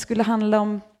sätt, att det skulle handla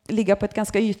om ligga på ett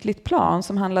ganska ytligt plan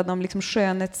som handlade om liksom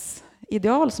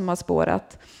skönhetsideal som har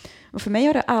spårat. Och för mig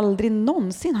har det aldrig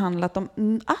någonsin handlat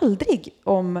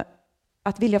om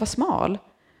att vilja vara smal.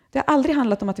 Det har aldrig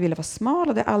handlat om att vilja vara smal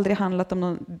och det har aldrig handlat om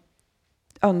någon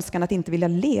önskan att inte vilja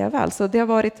leva. Alltså det har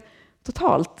varit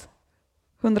totalt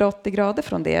 180 grader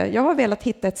från det. Jag har velat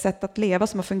hitta ett sätt att leva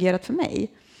som har fungerat för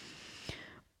mig.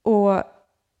 Och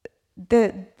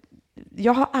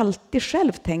jag har alltid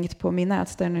själv tänkt på mina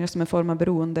ätstörningar som en form av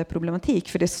beroendeproblematik,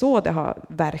 för det är så det har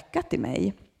verkat i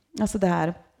mig. Alltså det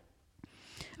här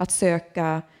att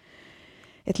söka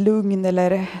ett lugn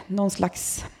eller någon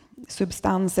slags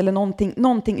substans eller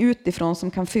någonting utifrån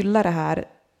som kan fylla det här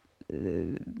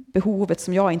behovet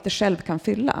som jag inte själv kan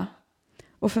fylla.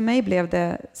 Och för mig blev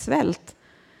det svält.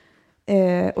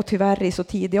 Och tyvärr i så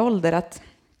tidig ålder att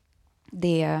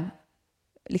det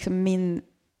liksom min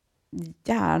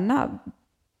hjärna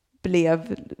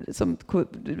blev som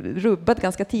rubbad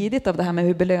ganska tidigt av det här med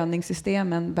hur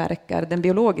belöningssystemen verkar, den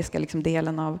biologiska liksom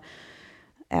delen av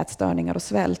ätstörningar och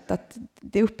svält, att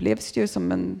det upplevs ju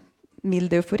som en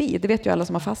mild eufori. Det vet ju alla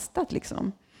som har fastat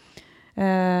liksom.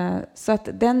 Så att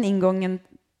den ingången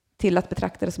till att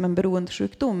betrakta det som en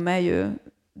beroendesjukdom är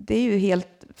ju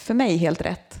helt, för mig helt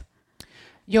rätt.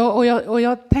 Ja, och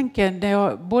jag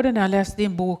tänker, både när jag läste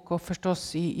din bok och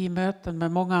förstås i möten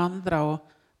med många andra och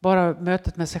bara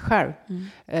mötet med sig själv,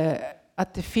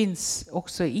 att det finns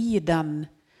också i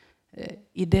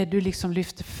det du liksom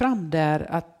lyfter fram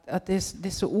där, att det är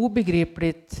så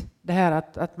obegripligt det här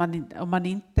att om man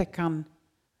inte kan,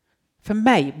 för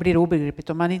mig blir det obegripligt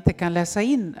om man inte kan läsa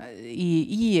in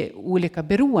i olika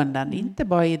beroenden, inte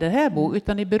bara i det här boken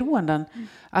utan i beroenden,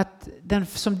 att den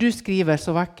som du skriver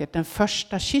så vackert, den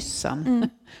första kyssen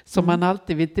som man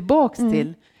alltid vill tillbaks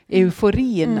till,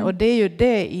 euforin, och det är ju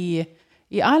det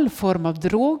i all form av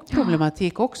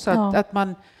drogproblematik också, att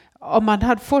man, om man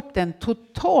hade fått en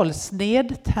total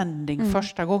snedtändning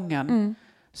första gången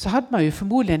så hade man ju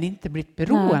förmodligen inte blivit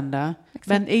beroende.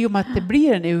 Men i och med att det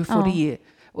blir en eufori,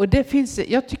 och det finns,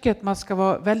 jag tycker att man ska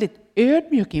vara väldigt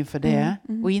ödmjuk inför det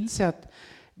och inse att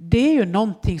det är ju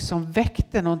någonting som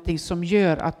väckte någonting som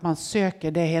gör att man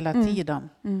söker det hela tiden.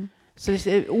 Så det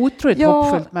är otroligt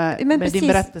hoppfullt med din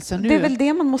berättelse nu. Det är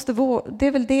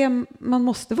väl det man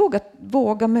måste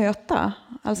våga möta.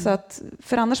 Alltså att,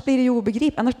 för annars blir det ju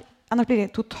obegripligt. Annars blir det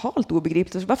totalt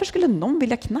obegripligt. Varför skulle någon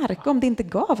vilja knarka om det inte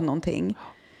gav någonting?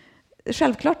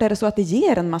 Självklart är det så att det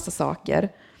ger en massa saker.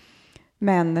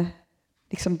 Men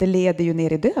liksom, det leder ju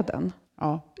ner i döden.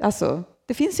 Ja. Alltså,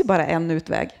 det finns ju bara en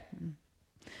utväg.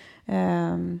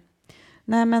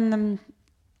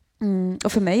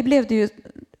 Och för mig blev det ju...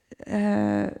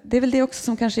 det är väl det också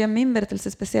som kanske är min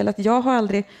berättelse speciell. Att jag har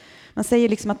aldrig... Man säger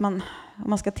liksom att om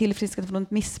man ska tillfriska från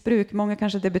ett missbruk. Många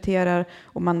kanske debuterar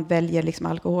och man väljer liksom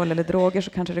alkohol eller droger,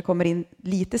 så kanske det kommer in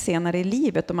lite senare i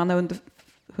livet. Och man har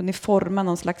hunnit forma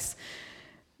någon slags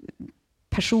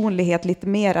personlighet lite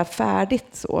mer färdigt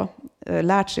så.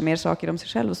 Lärt sig mer saker om sig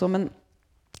själv och så. Men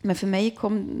för mig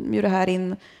kom ju det här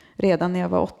in redan när jag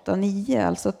var 8-9.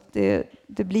 Alltså att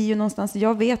det blir ju någonstans...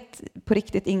 Jag vet på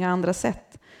riktigt inga andra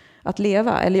sätt att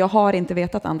leva. Eller jag har inte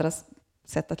vetat andra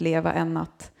sätt att leva än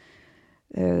att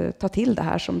ta till det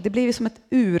här. Det blev ju som ett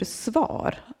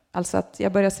ursvar Alltså att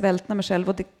jag börjar svälta mig själv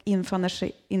och det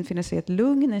infinner sig ett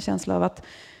lugn, en känsla av att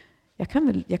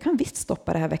jag kan visst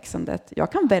stoppa det här växandet.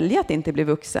 Jag kan välja att inte bli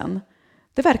vuxen.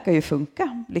 Det verkar ju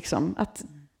funka. Liksom. Att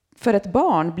för ett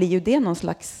barn blir ju det någon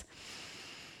slags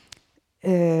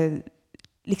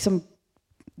liksom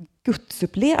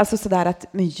gudsupplevelse. Alltså sådär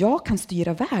att men jag kan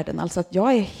styra världen. Alltså att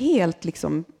jag är helt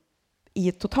liksom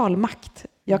i total makt.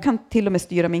 Jag kan till och med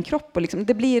styra min kropp. Och liksom,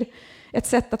 det blir ett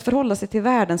sätt att förhålla sig till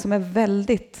världen som är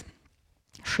väldigt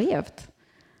skevt.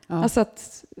 Ja. Alltså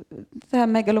att det här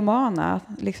megalomana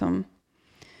liksom,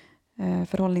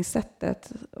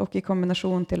 förhållningssättet och i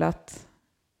kombination till att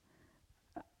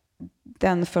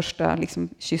den första liksom,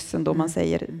 kyssen då man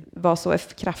säger var så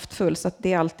kraftfull så att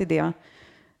det är alltid det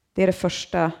är det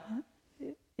första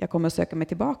jag kommer att söka mig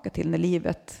tillbaka till när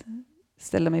livet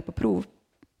ställer mig på prov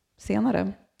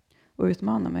senare och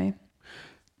utmanar mig.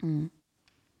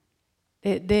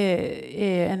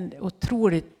 Det är en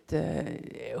otroligt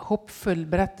hoppfull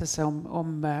berättelse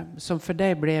om som för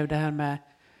dig blev det här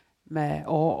med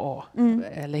AA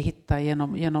eller hitta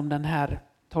genom den här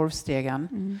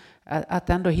 12-stegen. Att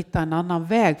ändå hitta en annan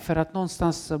väg för att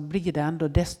någonstans så blir det ändå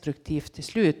destruktivt till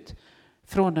slut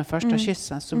från den första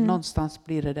kyssen som någonstans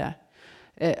blir det.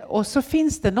 Och så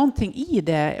finns det någonting i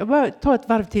det. Jag bara ta ett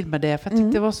varv till med det för jag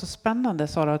tyckte det var så spännande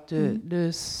Sara att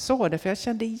du sa det för jag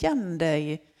kände igen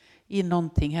dig i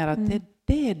någonting här att det är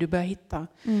det du börjar hitta.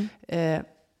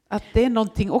 Att det är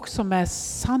någonting också med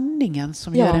sanningen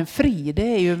som gör en fri.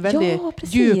 Det är ju en väldigt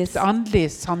djupt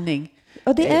andlig sanning.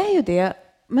 Ja, det är ju det.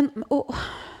 Men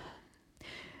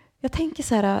jag tänker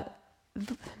så här,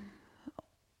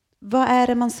 vad är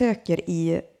det man söker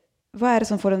i? Vad är det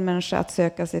som får en människa att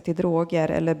söka sig till droger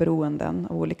eller beroenden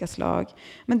av olika slag?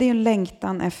 Men det är en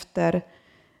längtan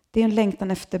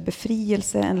efter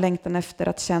befrielse, en längtan efter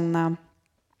att känna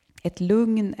ett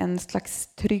lugn, en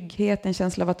slags trygghet, en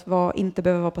känsla av att inte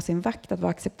behöva vara på sin vakt, att vara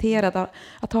accepterad,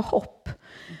 att ha hopp.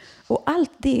 Och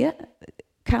allt det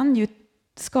kan ju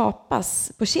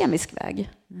skapas på kemisk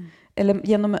väg. Eller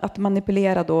genom att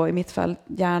manipulera då, i mitt fall,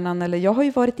 hjärnan. Eller jag har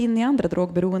ju varit inne i andra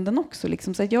drogberoenden också.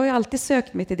 Liksom. Så jag har ju alltid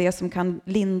sökt mig till det som kan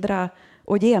lindra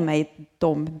och ge mig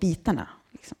de bitarna.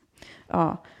 Liksom.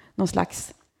 Ja, någon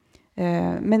slags.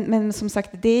 Men som sagt,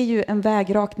 det är ju en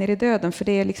väg rakt ner i döden. För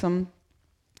det är liksom...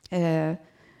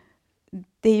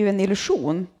 det är ju en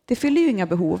illusion. Det fyller ju inga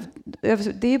behov.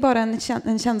 Det är ju bara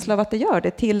en känsla av att det gör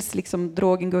det tills liksom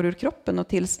drogen går ur kroppen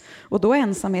och då är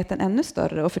ensamheten ännu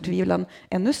större och förtvivlan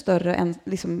ännu större än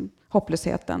liksom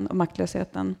hopplösheten och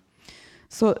maktlösheten.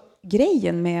 Så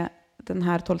grejen med den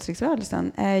här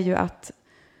 12-stegsrörelsen är ju att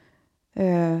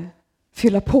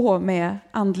fylla på med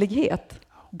andlighet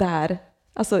där,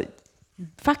 alltså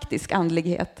faktisk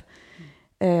andlighet,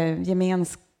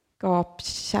 gemenskap,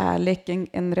 kärlek,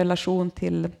 en relation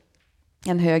till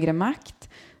en högre makt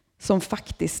som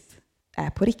faktiskt är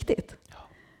på riktigt.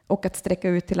 Och att sträcka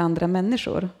ut till andra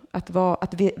människor. Att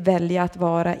välja att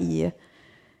vara i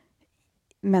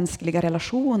mänskliga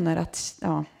relationer.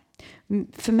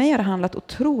 För mig har det handlat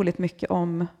otroligt mycket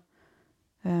om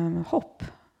hopp.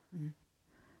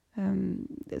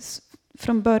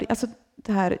 Från början, alltså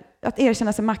det här, att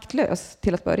erkänna sig maktlös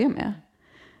till att börja med.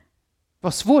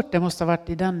 Vad svårt det måste ha varit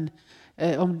i den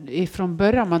från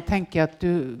början man tänker att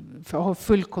du har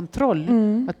full kontroll.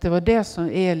 Att det var det som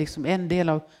är liksom en del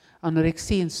av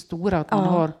anorexins stora att man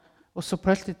har och så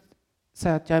plötsligt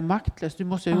säga att jag är maktlös. Du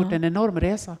måste ha gjort en enorm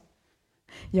resa.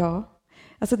 Ja,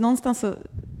 alltså någonstans så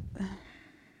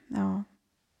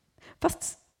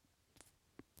fast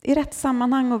i rätt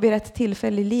sammanhang och vid rätt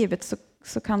tillfälle i livet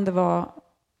så kan det vara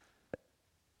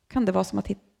som att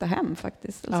hitta hem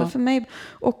faktiskt. Alltså för mig,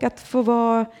 och att få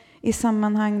vara i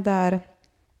sammanhang där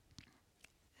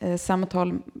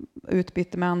samtal,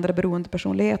 utbyte med andra beroende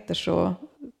personligheter, så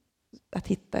att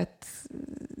hitta ett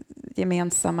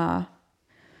gemensamma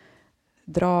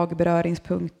drag,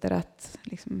 beröringspunkter, att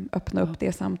liksom öppna upp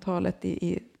det samtalet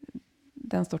i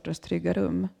den sortens trygga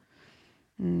rum.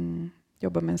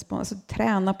 Jobba med alltså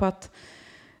träna på att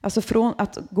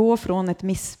gå från ett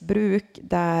missbruk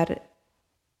där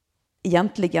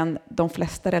egentligen de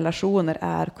flesta relationer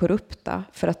är korrupta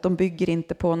för att de bygger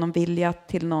inte på någon vilja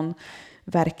till någon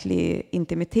verklig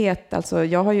intimitet. Alltså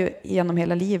jag har ju genom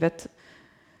hela livet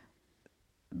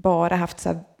bara haft så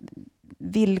här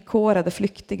villkorade,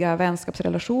 flyktiga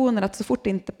vänskapsrelationer. Att så fort det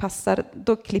inte passar,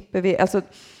 då klipper vi. Alltså,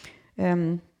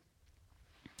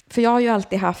 för jag har ju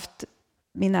alltid haft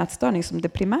min ätstörning som det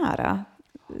primära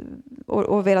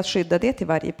och velat skydda det till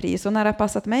varje pris. Och när det har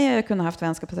passat mig har jag kunnat haft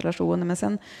vänskapsrelationer, men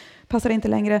sen passar det inte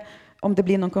längre. Om det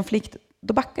blir någon konflikt,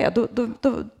 då backar jag.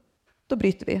 Då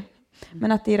bryter vi.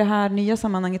 Men att i det här nya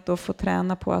sammanhanget då få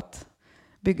träna på att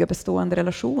bygga bestående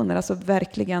relationer. Alltså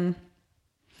verkligen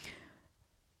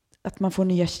att man får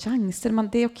nya chanser.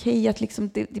 Det är okej att liksom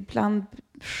det ibland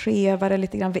skevar det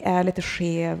lite grann. Vi är lite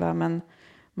skeva, men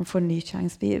man får en ny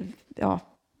chans. Det är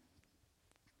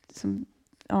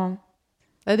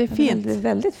fint. Det är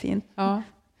väldigt fint. Ja.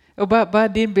 Och bara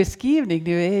din beskrivning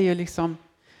nu är ju liksom,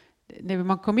 när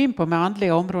man kommer in på de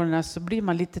andliga områdena så blir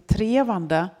man lite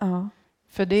trevande. Ja.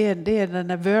 För det är den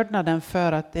här vördnaden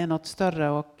för att det är något större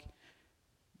och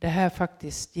det här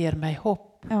faktiskt ger mig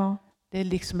hopp. Ja. Det är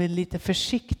liksom en lite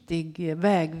försiktig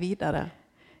väg vidare.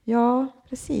 Ja,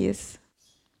 precis.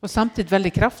 Och samtidigt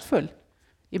väldigt kraftfull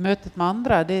i mötet med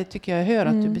andra. Det tycker jag hör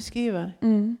att du beskriver.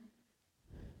 Mm.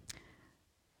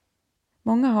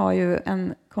 Många har ju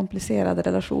en komplicerad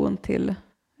relation till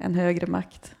en högre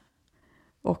makt.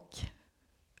 Och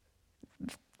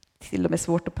till och med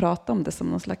svårt att prata om det som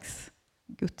någon slags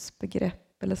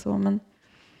gudsbegrepp eller så. Men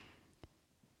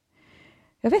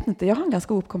jag vet inte, jag har en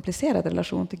ganska okomplicerad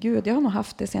relation till Gud. Jag har nog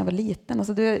haft det sedan jag var liten.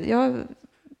 Alltså jag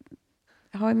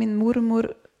har min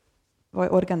mormor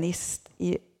var organist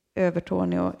i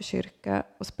Övertorneå kyrka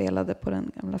och spelade på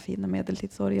den gamla fina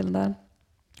medeltidsorgeln där.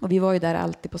 Och vi var ju där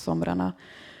alltid på somrarna.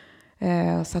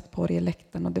 Satt på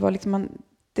orgelläktaren och det var liksom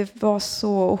det var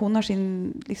så, och hon har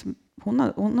sin liksom, hon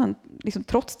har liksom,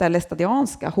 trots det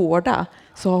lästadianska hårda,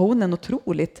 så har hon en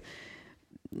otroligt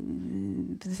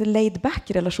laid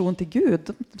back relation till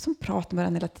Gud som pratar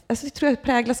med den alltså jag tror jag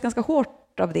präglas ganska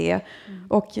hårt av det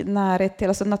och närhet till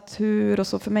alltså natur och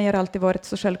så. För mig har det alltid varit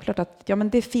så självklart att ja, men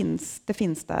det finns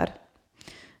där.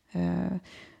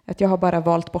 Att jag har bara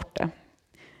valt bort det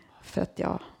för att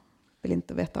jag vill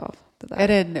inte veta av det där. Är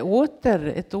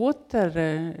det ett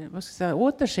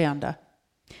återseende?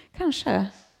 Kanske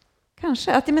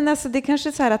att jag menar, alltså, det kanske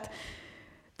är så här att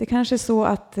det kanske är så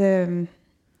att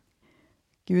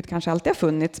Gud kanske alltid har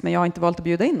funnits, men jag har inte valt att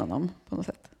bjuda in honom på något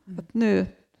sätt. Att nu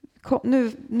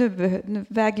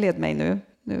vägled mig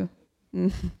nu.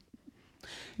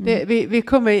 Vi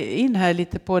kommer in här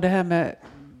lite på det här med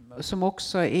som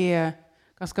också är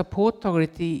ganska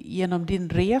påtagligt genom din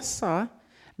resa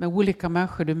med olika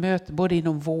människor du möter både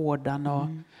inom vården och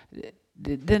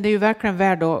den är ju verkligen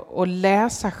värd att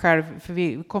läsa själv, för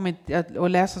vi kommer inte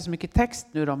att läsa så mycket text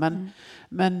nu då,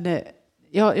 men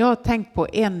jag har tänkt på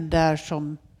en där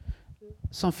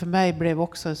som för mig blev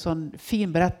också en sån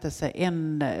fin berättelse.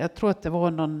 Jag tror att det var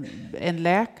en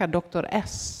läkare, Dr.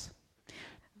 S.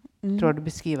 Tror jag du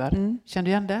beskriver. Känner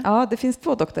du igen det? Ja, det finns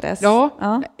 2 Dr. S.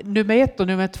 Ja, nummer 1 och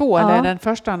nummer 2, eller den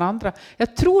första och den andra.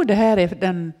 Jag tror det här är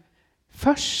den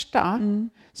första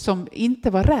som inte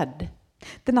var rädd.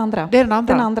 Den andra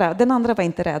var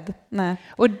inte rädd. Nej.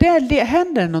 Och där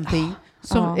händer någonting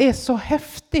som är så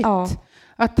häftigt.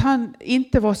 Att han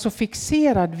inte var så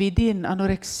fixerad vid din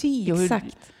anorexi.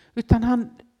 Utan han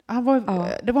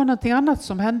var, det var någonting annat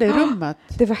som hände i rummet.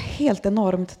 Det var helt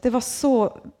enormt. Det var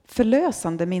så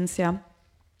förlösande, minns jag.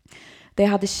 Det jag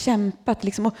hade kämpat.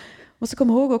 Liksom. Och måste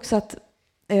komma ihåg också att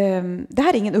det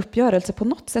här är ingen uppgörelse på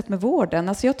något sätt med vården.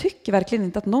 Alltså jag tycker verkligen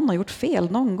inte att någon har gjort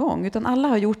fel någon gång. Utan alla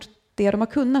har gjort det de har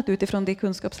kunnat utifrån det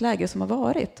kunskapsläge som har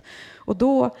varit. Och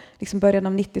då, liksom början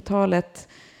av 90-talet,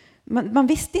 man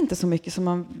visste inte så mycket som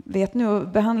man vet nu och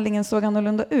behandlingen såg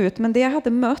annorlunda ut. Men det jag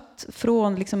hade mött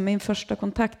från liksom min första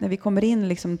kontakt när vi kommer in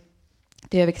liksom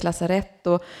till Öviks lasarett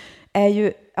och är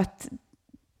ju att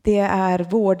det är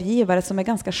vårdgivare som är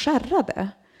ganska skärrade.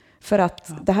 För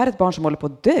att det här är ett barn som håller på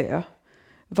att dö.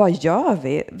 Vad gör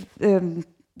vi?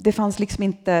 Det fanns liksom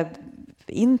inte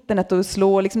internet att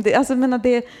slå. Liksom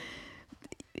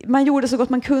man gjorde så gott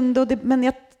man kunde.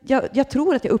 Men jag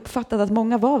tror att jag uppfattade att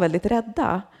många var väldigt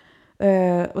rädda.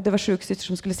 Och det var sjuksystrar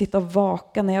som skulle sitta och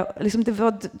vaka.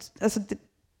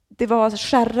 Det var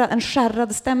en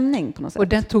skärrad stämning på något sätt. Och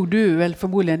den tog du väl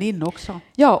förmodligen in också?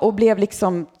 Ja, och blev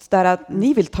liksom där att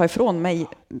ni vill ta ifrån mig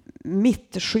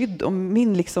mitt skydd och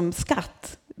min liksom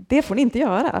skatt. Det får ni inte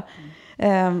göra.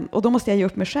 Och då måste jag ge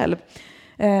upp mig själv.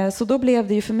 Så då blev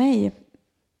det ju för mig...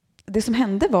 Det som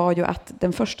hände var ju att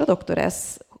den första Dr.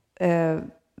 S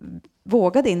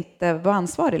vågade inte vara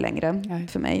ansvarig längre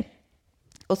för mig.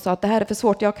 Och sa att det här är för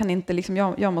svårt, jag kan inte, liksom,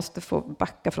 jag måste få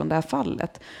backa från det här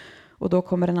fallet. Och då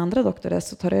kommer den andra Dr.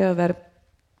 S och tar över.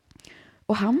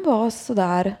 Och han var så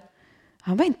där,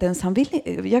 han var inte ens,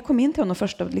 jag kom in till honom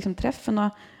första liksom, träffen och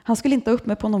han skulle inte upp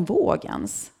mig på någon våg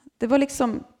ens. Det var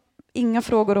liksom inga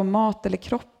frågor om mat eller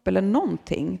kropp eller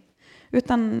någonting.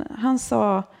 Utan han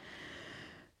sa,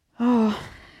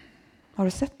 har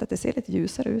du sett att det ser lite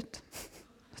ljusare ut?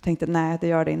 Jag tänkte, nej det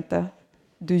gör det inte.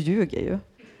 Du ljuger ju.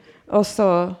 Och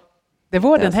så, det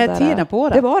var den här tiden på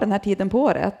året? Det var den här tiden på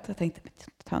året. Jag tänkte,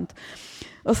 tönt.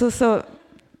 Och så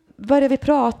började vi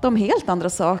prata om helt andra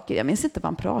saker. Jag minns inte vad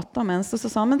han pratade om ens. Och så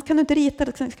sa han, men ska vi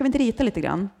inte rita lite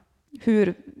grann?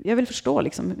 Jag vill förstå,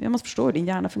 liksom, jag måste förstå hur din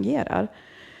hjärna fungerar.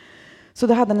 Så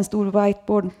då hade han en stor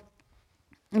whiteboard.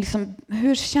 Liksom,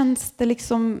 hur känns det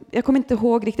liksom? Jag kommer inte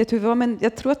ihåg riktigt hur det var, men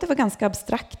jag tror att det var ganska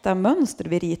abstrakta mönster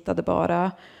vi ritade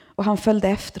bara. Och han följde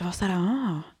efter och så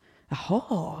här,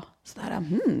 jaha, så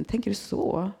där, tänker du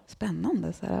så?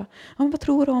 Spännande. Så här. Ja, vad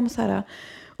tror du om? Så här.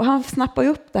 Och han snappade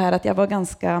upp det här att jag var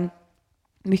ganska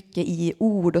mycket i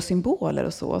ord och symboler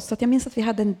och så. Så att jag minns att vi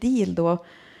hade en deal då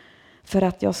för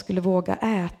att jag skulle våga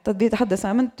äta. Vi hade så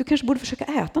här, men du kanske borde försöka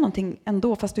äta någonting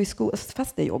ändå fast du är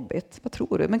fast det är jobbigt. Vad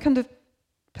tror du? Men kan du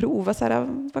prova så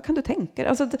här, vad kan du tänka?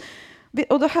 Alltså,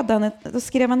 och då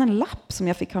skrev han en lapp som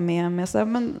jag fick ha med mig. Så här,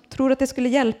 men tror du att det skulle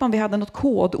hjälpa om vi hade något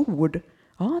kodord?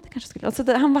 Ja, det kanske skulle.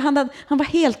 Alltså, han var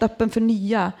helt öppen för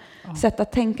nya sätt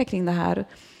att tänka kring det här.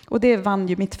 Och det vann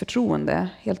ju mitt förtroende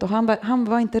helt. Och han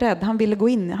var inte rädd. Han ville gå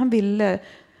in.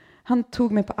 Han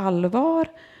tog mig på allvar.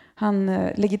 Han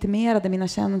legitimerade mina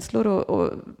känslor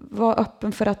och var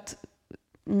öppen för att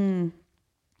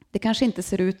det kanske inte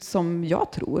ser ut som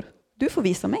jag tror. Du får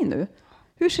visa mig nu.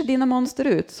 Hur ser dina monster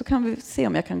ut? Så kan vi se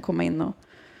om jag kan komma in och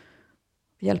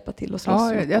hjälpa till och slåss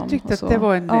mot dem. Jag tyckte att det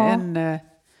var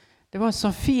det var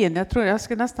så fin. Jag tror jag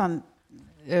ska nästan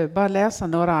bara läsa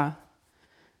några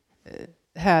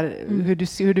här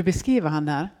hur du beskriver han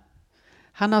här.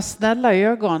 Han har snälla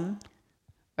ögon.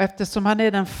 Och eftersom han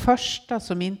är den första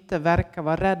som inte verkar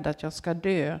vara rädd att jag ska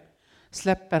dö,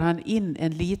 släpper han in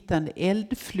en liten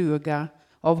eldfluga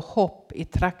av hopp i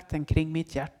trakten kring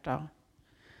mitt hjärta.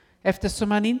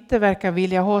 Eftersom han inte verkar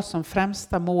vilja ha som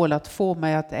främsta mål att få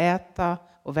mig att äta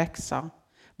och växa,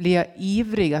 blir jag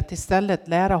ivrig att istället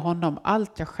lära honom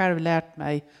allt jag själv lärt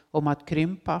mig om att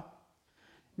krympa.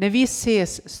 När vi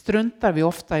ses struntar vi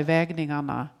ofta i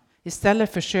vägningarna.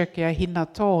 Istället försöker jag hinna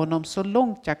ta honom så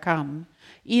långt jag kan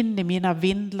in i mina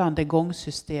vindlande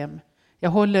gångsystem. Jag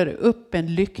håller upp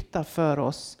en lykta för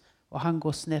oss och han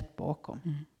går snett bakom.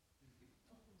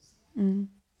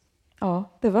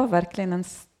 Ja, det var verkligen en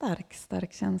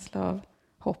stark känsla av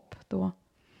hopp då.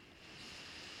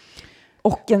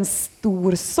 Och en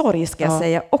stor sorg ska jag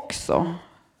säga också.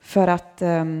 För att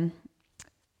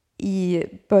i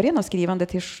början av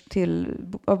skrivandet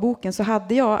av boken så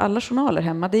hade jag alla journaler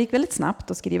hemma. Det gick väldigt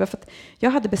snabbt att skriva för att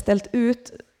jag hade beställt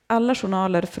ut alla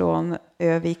journaler från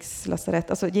Öviks lasarett,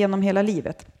 alltså genom hela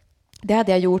livet. Det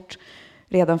hade jag gjort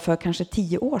redan för kanske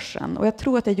 10 år sedan. Och jag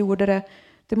tror att jag gjorde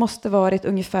det måste varit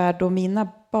ungefär då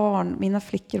mina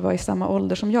flickor var i samma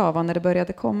ålder som jag var när det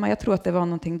började komma. Jag tror att det var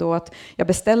någonting då att jag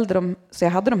beställde dem så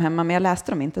jag hade dem hemma men jag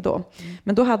läste dem inte då.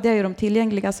 Men då hade jag ju dem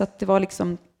tillgängliga så att det var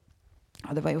liksom,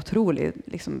 det var ju otroligt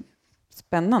liksom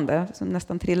spännande,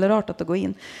 nästan thrillerartat att gå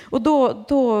in. Och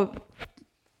då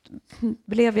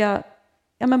blev jag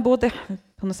både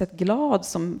på något sätt glad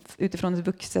som utifrån ett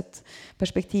vuxet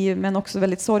perspektiv men också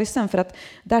väldigt sorgsen för att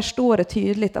där står det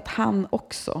tydligt att han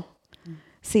också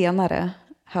senare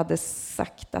hade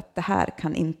sagt att det här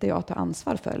kan inte jag ta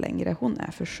ansvar för längre. Hon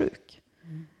är för sjuk.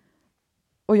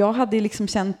 Och jag hade liksom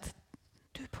känt,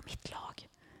 du är på mitt lag.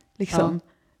 Liksom,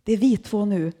 det är vi två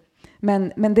nu.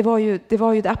 Men det var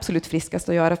ju det absolut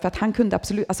friskaste att göra för att han kunde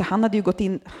absolut, alltså han hade ju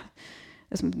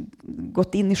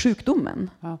gått in i sjukdomen.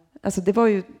 Ja. Alltså det var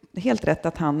ju helt rätt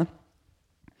att han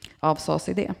avsade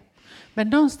sig det. Men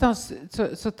någonstans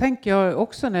så tänker jag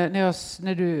också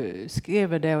när du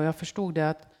skrev det och jag förstod det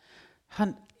att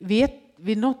han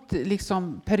vid något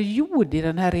liksom period i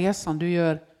den här resan du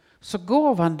gör så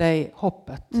gav han dig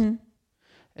hoppet.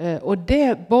 Och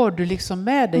det bar du liksom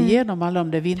med dig genom alla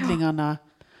de där vindlingarna.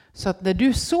 Så att när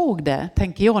du såg det,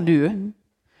 tänker jag nu,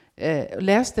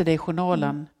 läste det i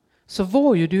journalen så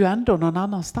var ju du ändå någon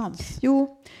annanstans.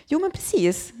 Jo men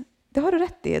precis. Det har du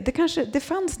rätt i. Det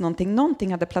fanns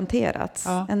någonting hade planterats.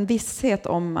 Ja. En visshet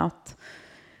om att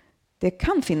det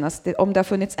kan finnas, om det har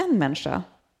funnits en människa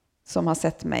som har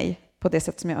sett mig på det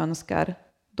sätt som jag önskar,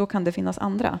 då kan det finnas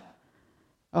andra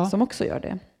som också gör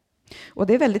det. Och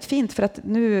det är väldigt fint för att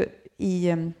nu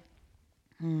i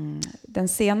den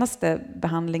senaste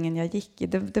behandlingen jag gick i,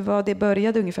 det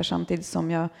började ungefär samtidigt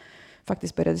som jag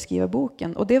faktiskt började skriva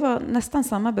boken. Och det var nästan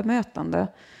samma bemötande.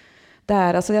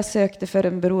 Alltså jag sökte för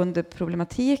en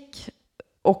beroendeproblematik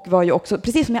och var ju också,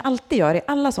 precis som jag alltid gör i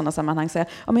alla sådana sammanhang, säga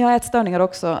men jag har ätstörningar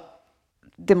också.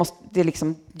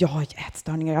 Jag har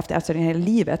ätstörningar, jag har haft ätstörningar hela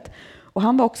livet. Och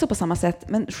han var också på samma sätt,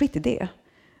 men skit i det.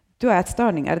 Du har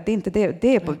ätstörningar, det är inte det.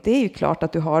 Det är ju klart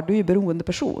att du är ju beroende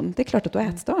person. Det är klart att du har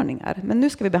ätstörningar, men nu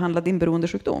ska vi behandla din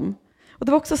beroendesjukdom. Och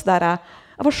det var också sådär,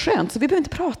 vad skönt, så vi behöver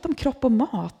inte prata om kropp och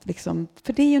mat, liksom,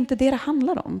 för det är ju inte det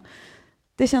handlar om.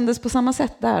 det kändes på samma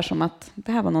sätt där som att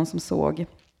det här var någon som såg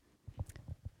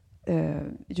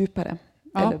djupare.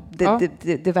 Ja,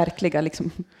 Eller det verkliga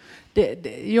liksom.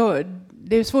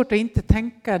 Det är svårt att inte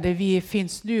tänka det. Vi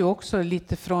finns nu också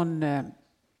lite från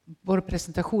vår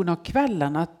presentation av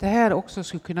kvällen att det här också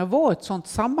skulle kunna vara ett sådant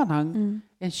sammanhang.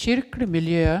 En kyrklig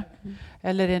miljö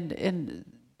eller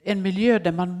en miljö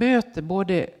där man möter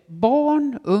både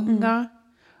barn, unga,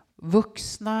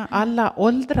 vuxna, alla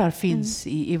åldrar finns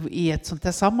i ett sånt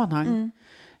här sammanhang.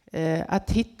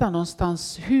 Att hitta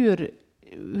någonstans hur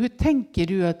tänker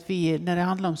du att vi, när det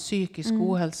handlar om psykisk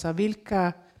ohälsa,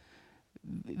 vilka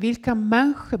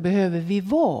människor behöver vi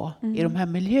vara i de här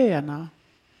miljöerna?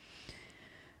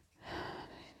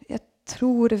 Jag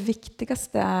tror det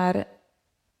viktigaste är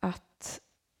att,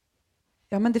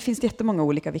 ja men det finns jättemånga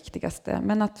olika viktigaste,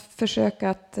 men att försöka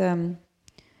att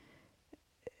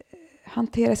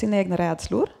hantera sina egna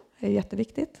rädslor är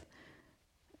jätteviktigt.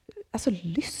 Alltså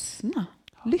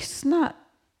lyssna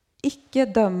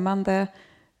icke-dömande,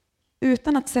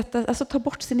 utan att ta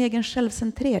bort sin egen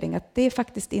självcentrering. Att det är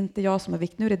faktiskt inte jag som är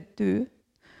viktig, nu är det du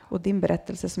och din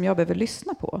berättelse som jag behöver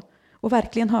lyssna på. Och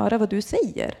verkligen höra vad du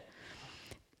säger.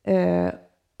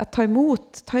 Att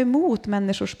ta emot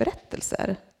människors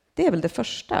berättelser, det är väl det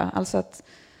första. Alltså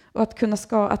att kunna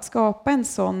skapa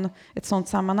ett sånt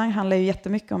sammanhang handlar ju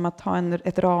jättemycket om att ha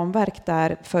ett ramverk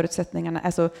där förutsättningarna,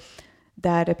 alltså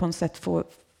där det på något sätt får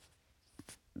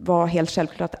vara helt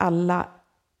självklart att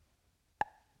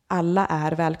alla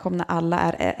är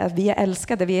välkomna, vi är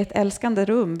älskade, vi är ett älskande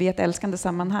rum, vi är ett älskande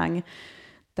sammanhang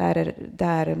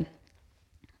där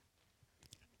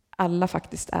alla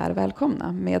faktiskt är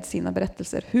välkomna med sina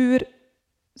berättelser. Hur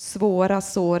svåra,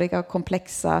 såriga,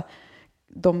 komplexa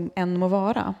de än må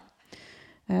vara.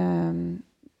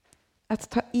 Att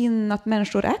ta in att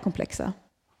människor är komplexa.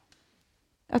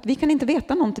 Att vi kan inte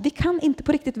veta någonting. Vi kan inte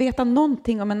på riktigt veta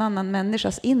någonting om en annan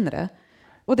människas inre.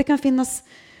 Och det kan finnas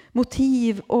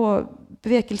motiv och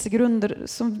bevekelsegrunder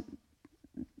som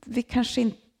vi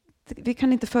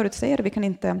kan inte förutsäga det, vi kan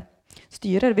inte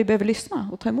styra det. Vi behöver lyssna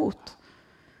och ta emot.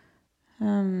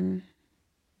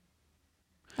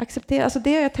 Acceptera, alltså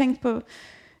det har jag tänkt på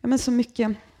så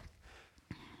mycket.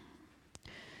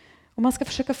 Om man ska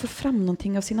försöka få fram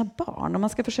någonting av sina barn, om man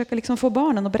ska försöka liksom få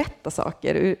barnen att berätta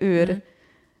saker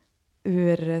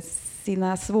ur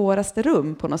sina svåraste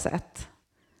rum på något sätt.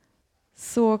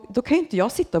 Så då kan ju inte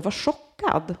jag sitta och vara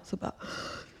chockad. Så bara,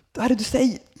 vad är det du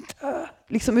säger?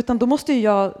 Liksom, utan då måste ju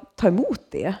jag ta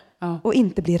emot det. Ja. Och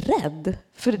inte bli rädd.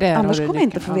 För annars kommer jag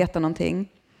inte få veta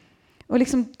någonting. Och,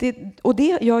 liksom det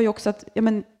gör ju också att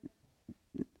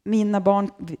mina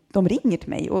barn, de ringer till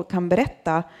mig och kan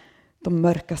berätta de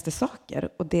mörkaste saker.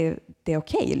 Och det är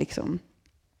okej liksom.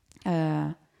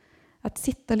 Att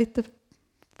sitta lite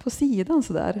på sidan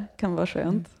så där kan vara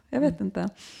skönt. Jag vet inte.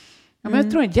 Ja, men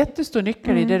jag tror en jättestor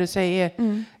nyckel i det du säger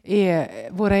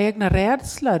är våra egna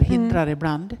rädslor hindrar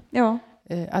ibland. Ja.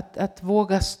 Att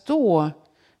våga stå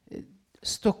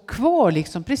kvar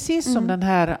liksom, precis som den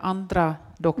här andra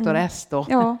doktor S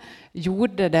då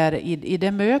gjorde där i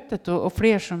det mötet och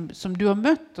fler som du har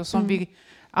mött och som vi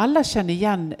alla känner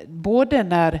igen, både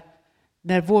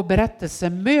när vår berättelse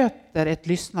möter ett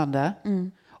lyssnande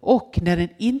och när den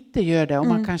inte gör det och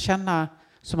man kan känna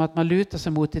som att man lutar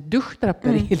sig mot ett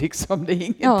duschdraperi liksom. Det är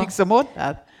ingenting som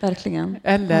håller. Verkligen.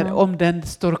 Eller om den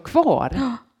står kvar.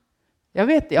 Ja. Jag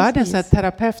hade en sån här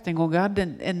terapeut en gång. Jag hade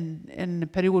en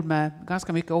period med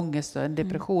ganska mycket ångest och en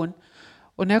depression.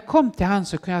 Och när jag kom till han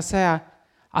så kunde jag säga,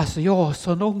 alltså jag har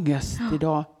sån ångest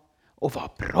idag. Och vad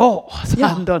bra,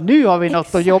 nu har vi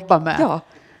något att jobba med. Ja.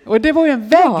 Och det var ju en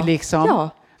vägg liksom. Ja.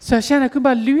 Så jag kände att jag kunde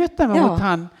bara luta mig mot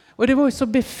han. Och det var ju så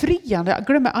befriande. Jag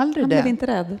glömmer aldrig det. Han blev inte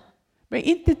rädd. Men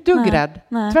inte ett dugg rädd.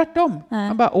 Tvärtom.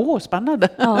 Man bara, spännande.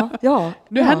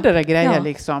 Nu händer det grejer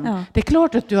liksom. Ja. Det är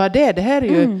klart att du har det. Det här är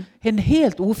ju en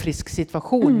helt ofrisk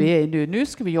situation vi är i nu. Nu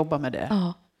ska vi jobba med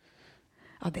det.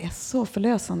 Ja, det är så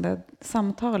förlösande.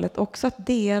 Samtalet. Också att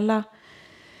dela.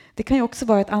 Det kan ju också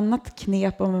vara ett annat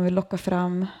knep om man vill locka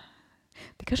fram.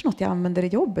 Det är kanske något jag använder i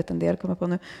jobbet en del, kommer på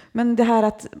nu. Men det här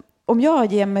att om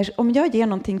jag ger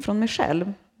någonting från mig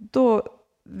själv, då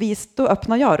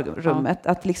öppnar jag rummet.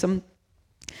 Att liksom,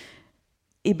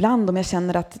 ibland om jag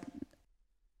känner att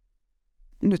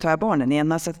nu tar jag barnen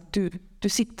igen, alltså att du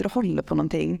sitter och håller på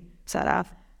någonting så här,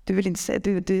 du vill inte säga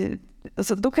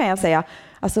alltså, då kan jag säga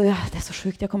alltså, det är så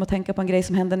sjukt, jag kommer att tänka på en grej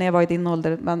som hände när jag var i din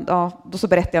ålder, men då så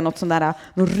berättar jag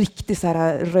någon riktig så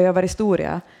här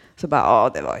rövarhistoria, så bara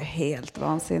det var helt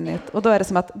vansinnigt, och då är det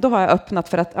som att då har jag öppnat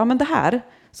för att men det här,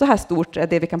 så här stort är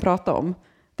det vi kan prata om.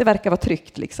 Det verkar vara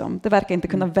tryggt liksom. Det verkar inte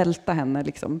kunna välta henne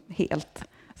liksom helt.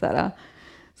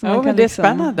 Ja, men det är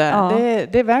spännande. Ja.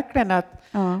 Det är verkligen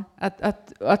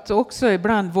att också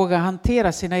ibland våga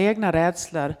hantera sina egna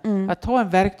rädslor. Att ha en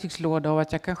verktygslåda av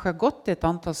att jag kanske har gått ett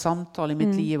antal samtal i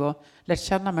mitt liv och lärt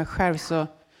känna mig själv, så är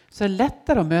det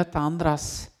lättare att möta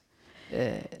andras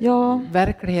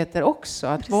verkligheter också.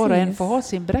 Att var och en får ha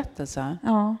sin berättelse.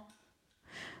 Ja.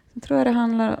 Jag tror det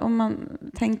handlar, om man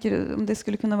tänker om det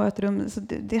skulle kunna vara ett rum, så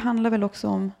det handlar väl också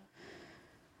om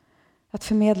att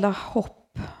förmedla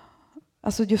hopp.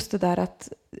 Alltså just det där att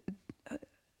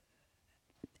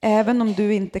även om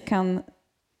du inte kan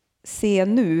se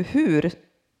nu hur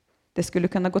det skulle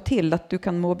kunna gå till, att du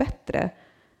kan må bättre.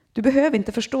 Du behöver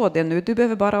inte förstå det nu, du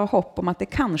behöver bara ha hopp om att det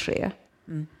kan ske.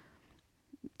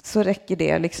 Så räcker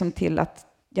det liksom till att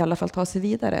i alla fall ta sig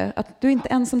vidare. Att du är inte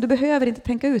ensam, du behöver inte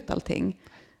tänka ut allting.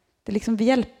 Det liksom, vi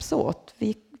hjälps åt,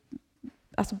 vi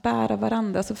alltså bära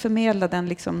varandra, alltså förmedla den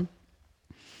liksom.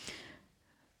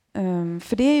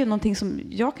 För det är ju någonting som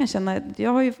jag kan känna,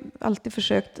 jag har ju alltid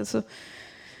försökt alltså,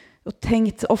 och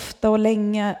tänkt ofta och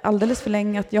länge, alldeles för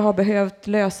länge, att jag har behövt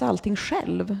lösa allting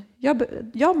själv.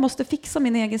 Jag måste fixa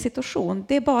min egen situation.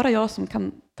 Det är bara jag som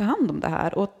kan ta hand om det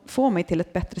här och få mig till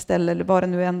ett bättre ställe, eller vad det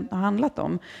nu än har handlat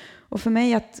om. Och för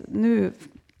mig att nu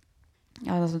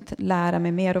alltså, lära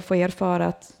mig mer och få erfara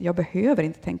att jag behöver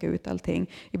inte tänka ut allting.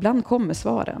 Ibland kommer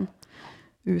svaren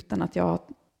utan att jag har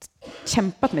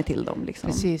kämpat mig till dem. Liksom.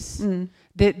 Precis.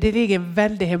 Det ligger en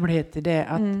väldig hemlighet i det.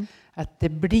 Att det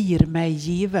blir mig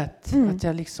givet.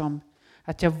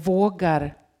 Att jag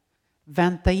vågar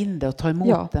vänta in det och ta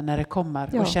emot det när det kommer.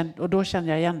 Ja. Och då känner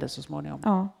jag igen det så småningom.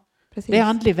 Ja, precis. Det är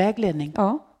andlig vägledning.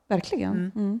 Ja,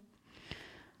 verkligen.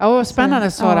 Ja,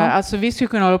 spännande Sara. Alltså, vi skulle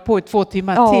kunna hålla på i 2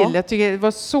 timmar till. Jag tycker det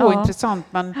var så intressant,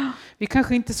 men vi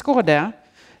kanske inte ska det.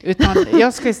 Utan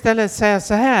jag ska istället säga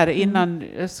så här innan,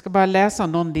 jag ska bara läsa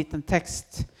någon liten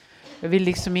text. Jag vill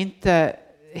liksom inte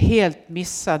helt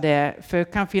missa det, för det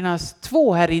kan finnas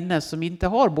 2 här inne som inte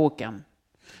har boken.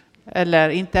 Eller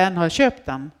inte än har köpt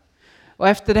den. Och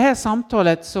efter det här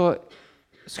samtalet så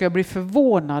ska jag bli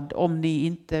förvånad om ni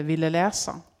inte ville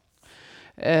läsa.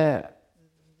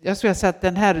 Jag skulle säga att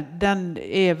den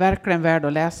är verkligen värd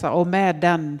att läsa. Och med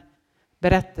den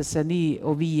berättelsen ni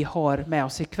och vi har med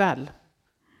oss ikväll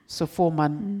så får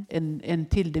man en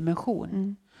till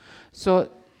dimension. Så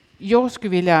jag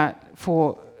skulle vilja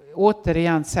få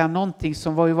återigen säga någonting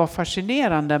som var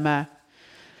fascinerande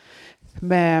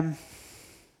med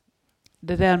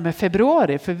det där med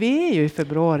februari. För vi är ju i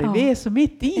februari. Vi är så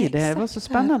mitt i det. Det var så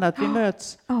spännande att vi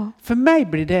möts. För mig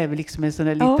blir det liksom en sån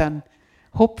där liten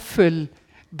hoppfull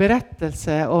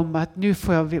berättelse om att nu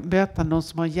får jag möta någon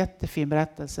som har en jättefin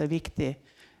berättelse, viktig.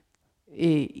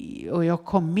 Och jag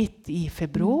kom mitt i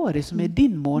februari som är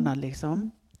din månad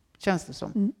liksom. Känns det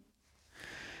som.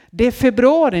 Det är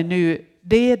februari nu,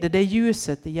 det är det där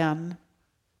ljuset igen.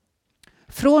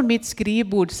 Från mitt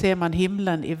skrivbord ser man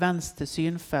himlen i vänster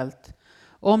synfält.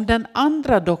 Om den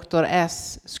andra doktor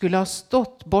S skulle ha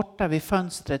stått borta vid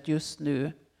fönstret just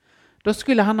nu, då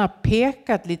skulle han ha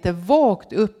pekat lite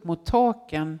vagt upp mot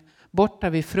taken borta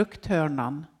vid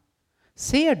frukthörnan.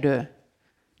 Ser du?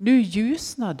 Nu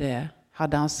ljusnar det,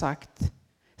 hade han sagt.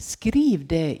 Skriv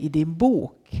det i din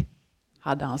bok,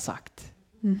 hade han sagt.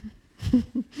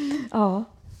 Ja.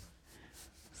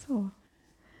 Så.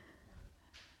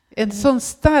 En sån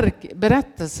stark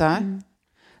berättelse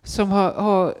som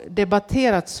har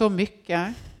debatterats så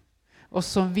mycket och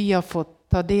som vi har fått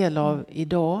ta del av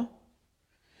idag.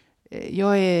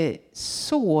 Jag är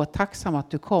så tacksam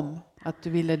att du kom, att du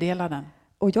ville dela den.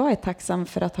 Och jag är tacksam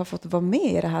för att ha fått vara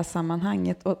med i det här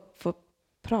sammanhanget och få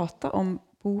prata om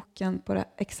boken på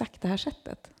exakt det här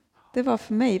sättet. Det var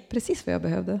för mig precis vad jag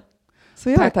behövde. Så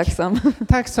jag är tacksam.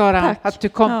 Tack Sara, att du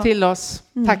kom till oss.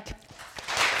 Tack.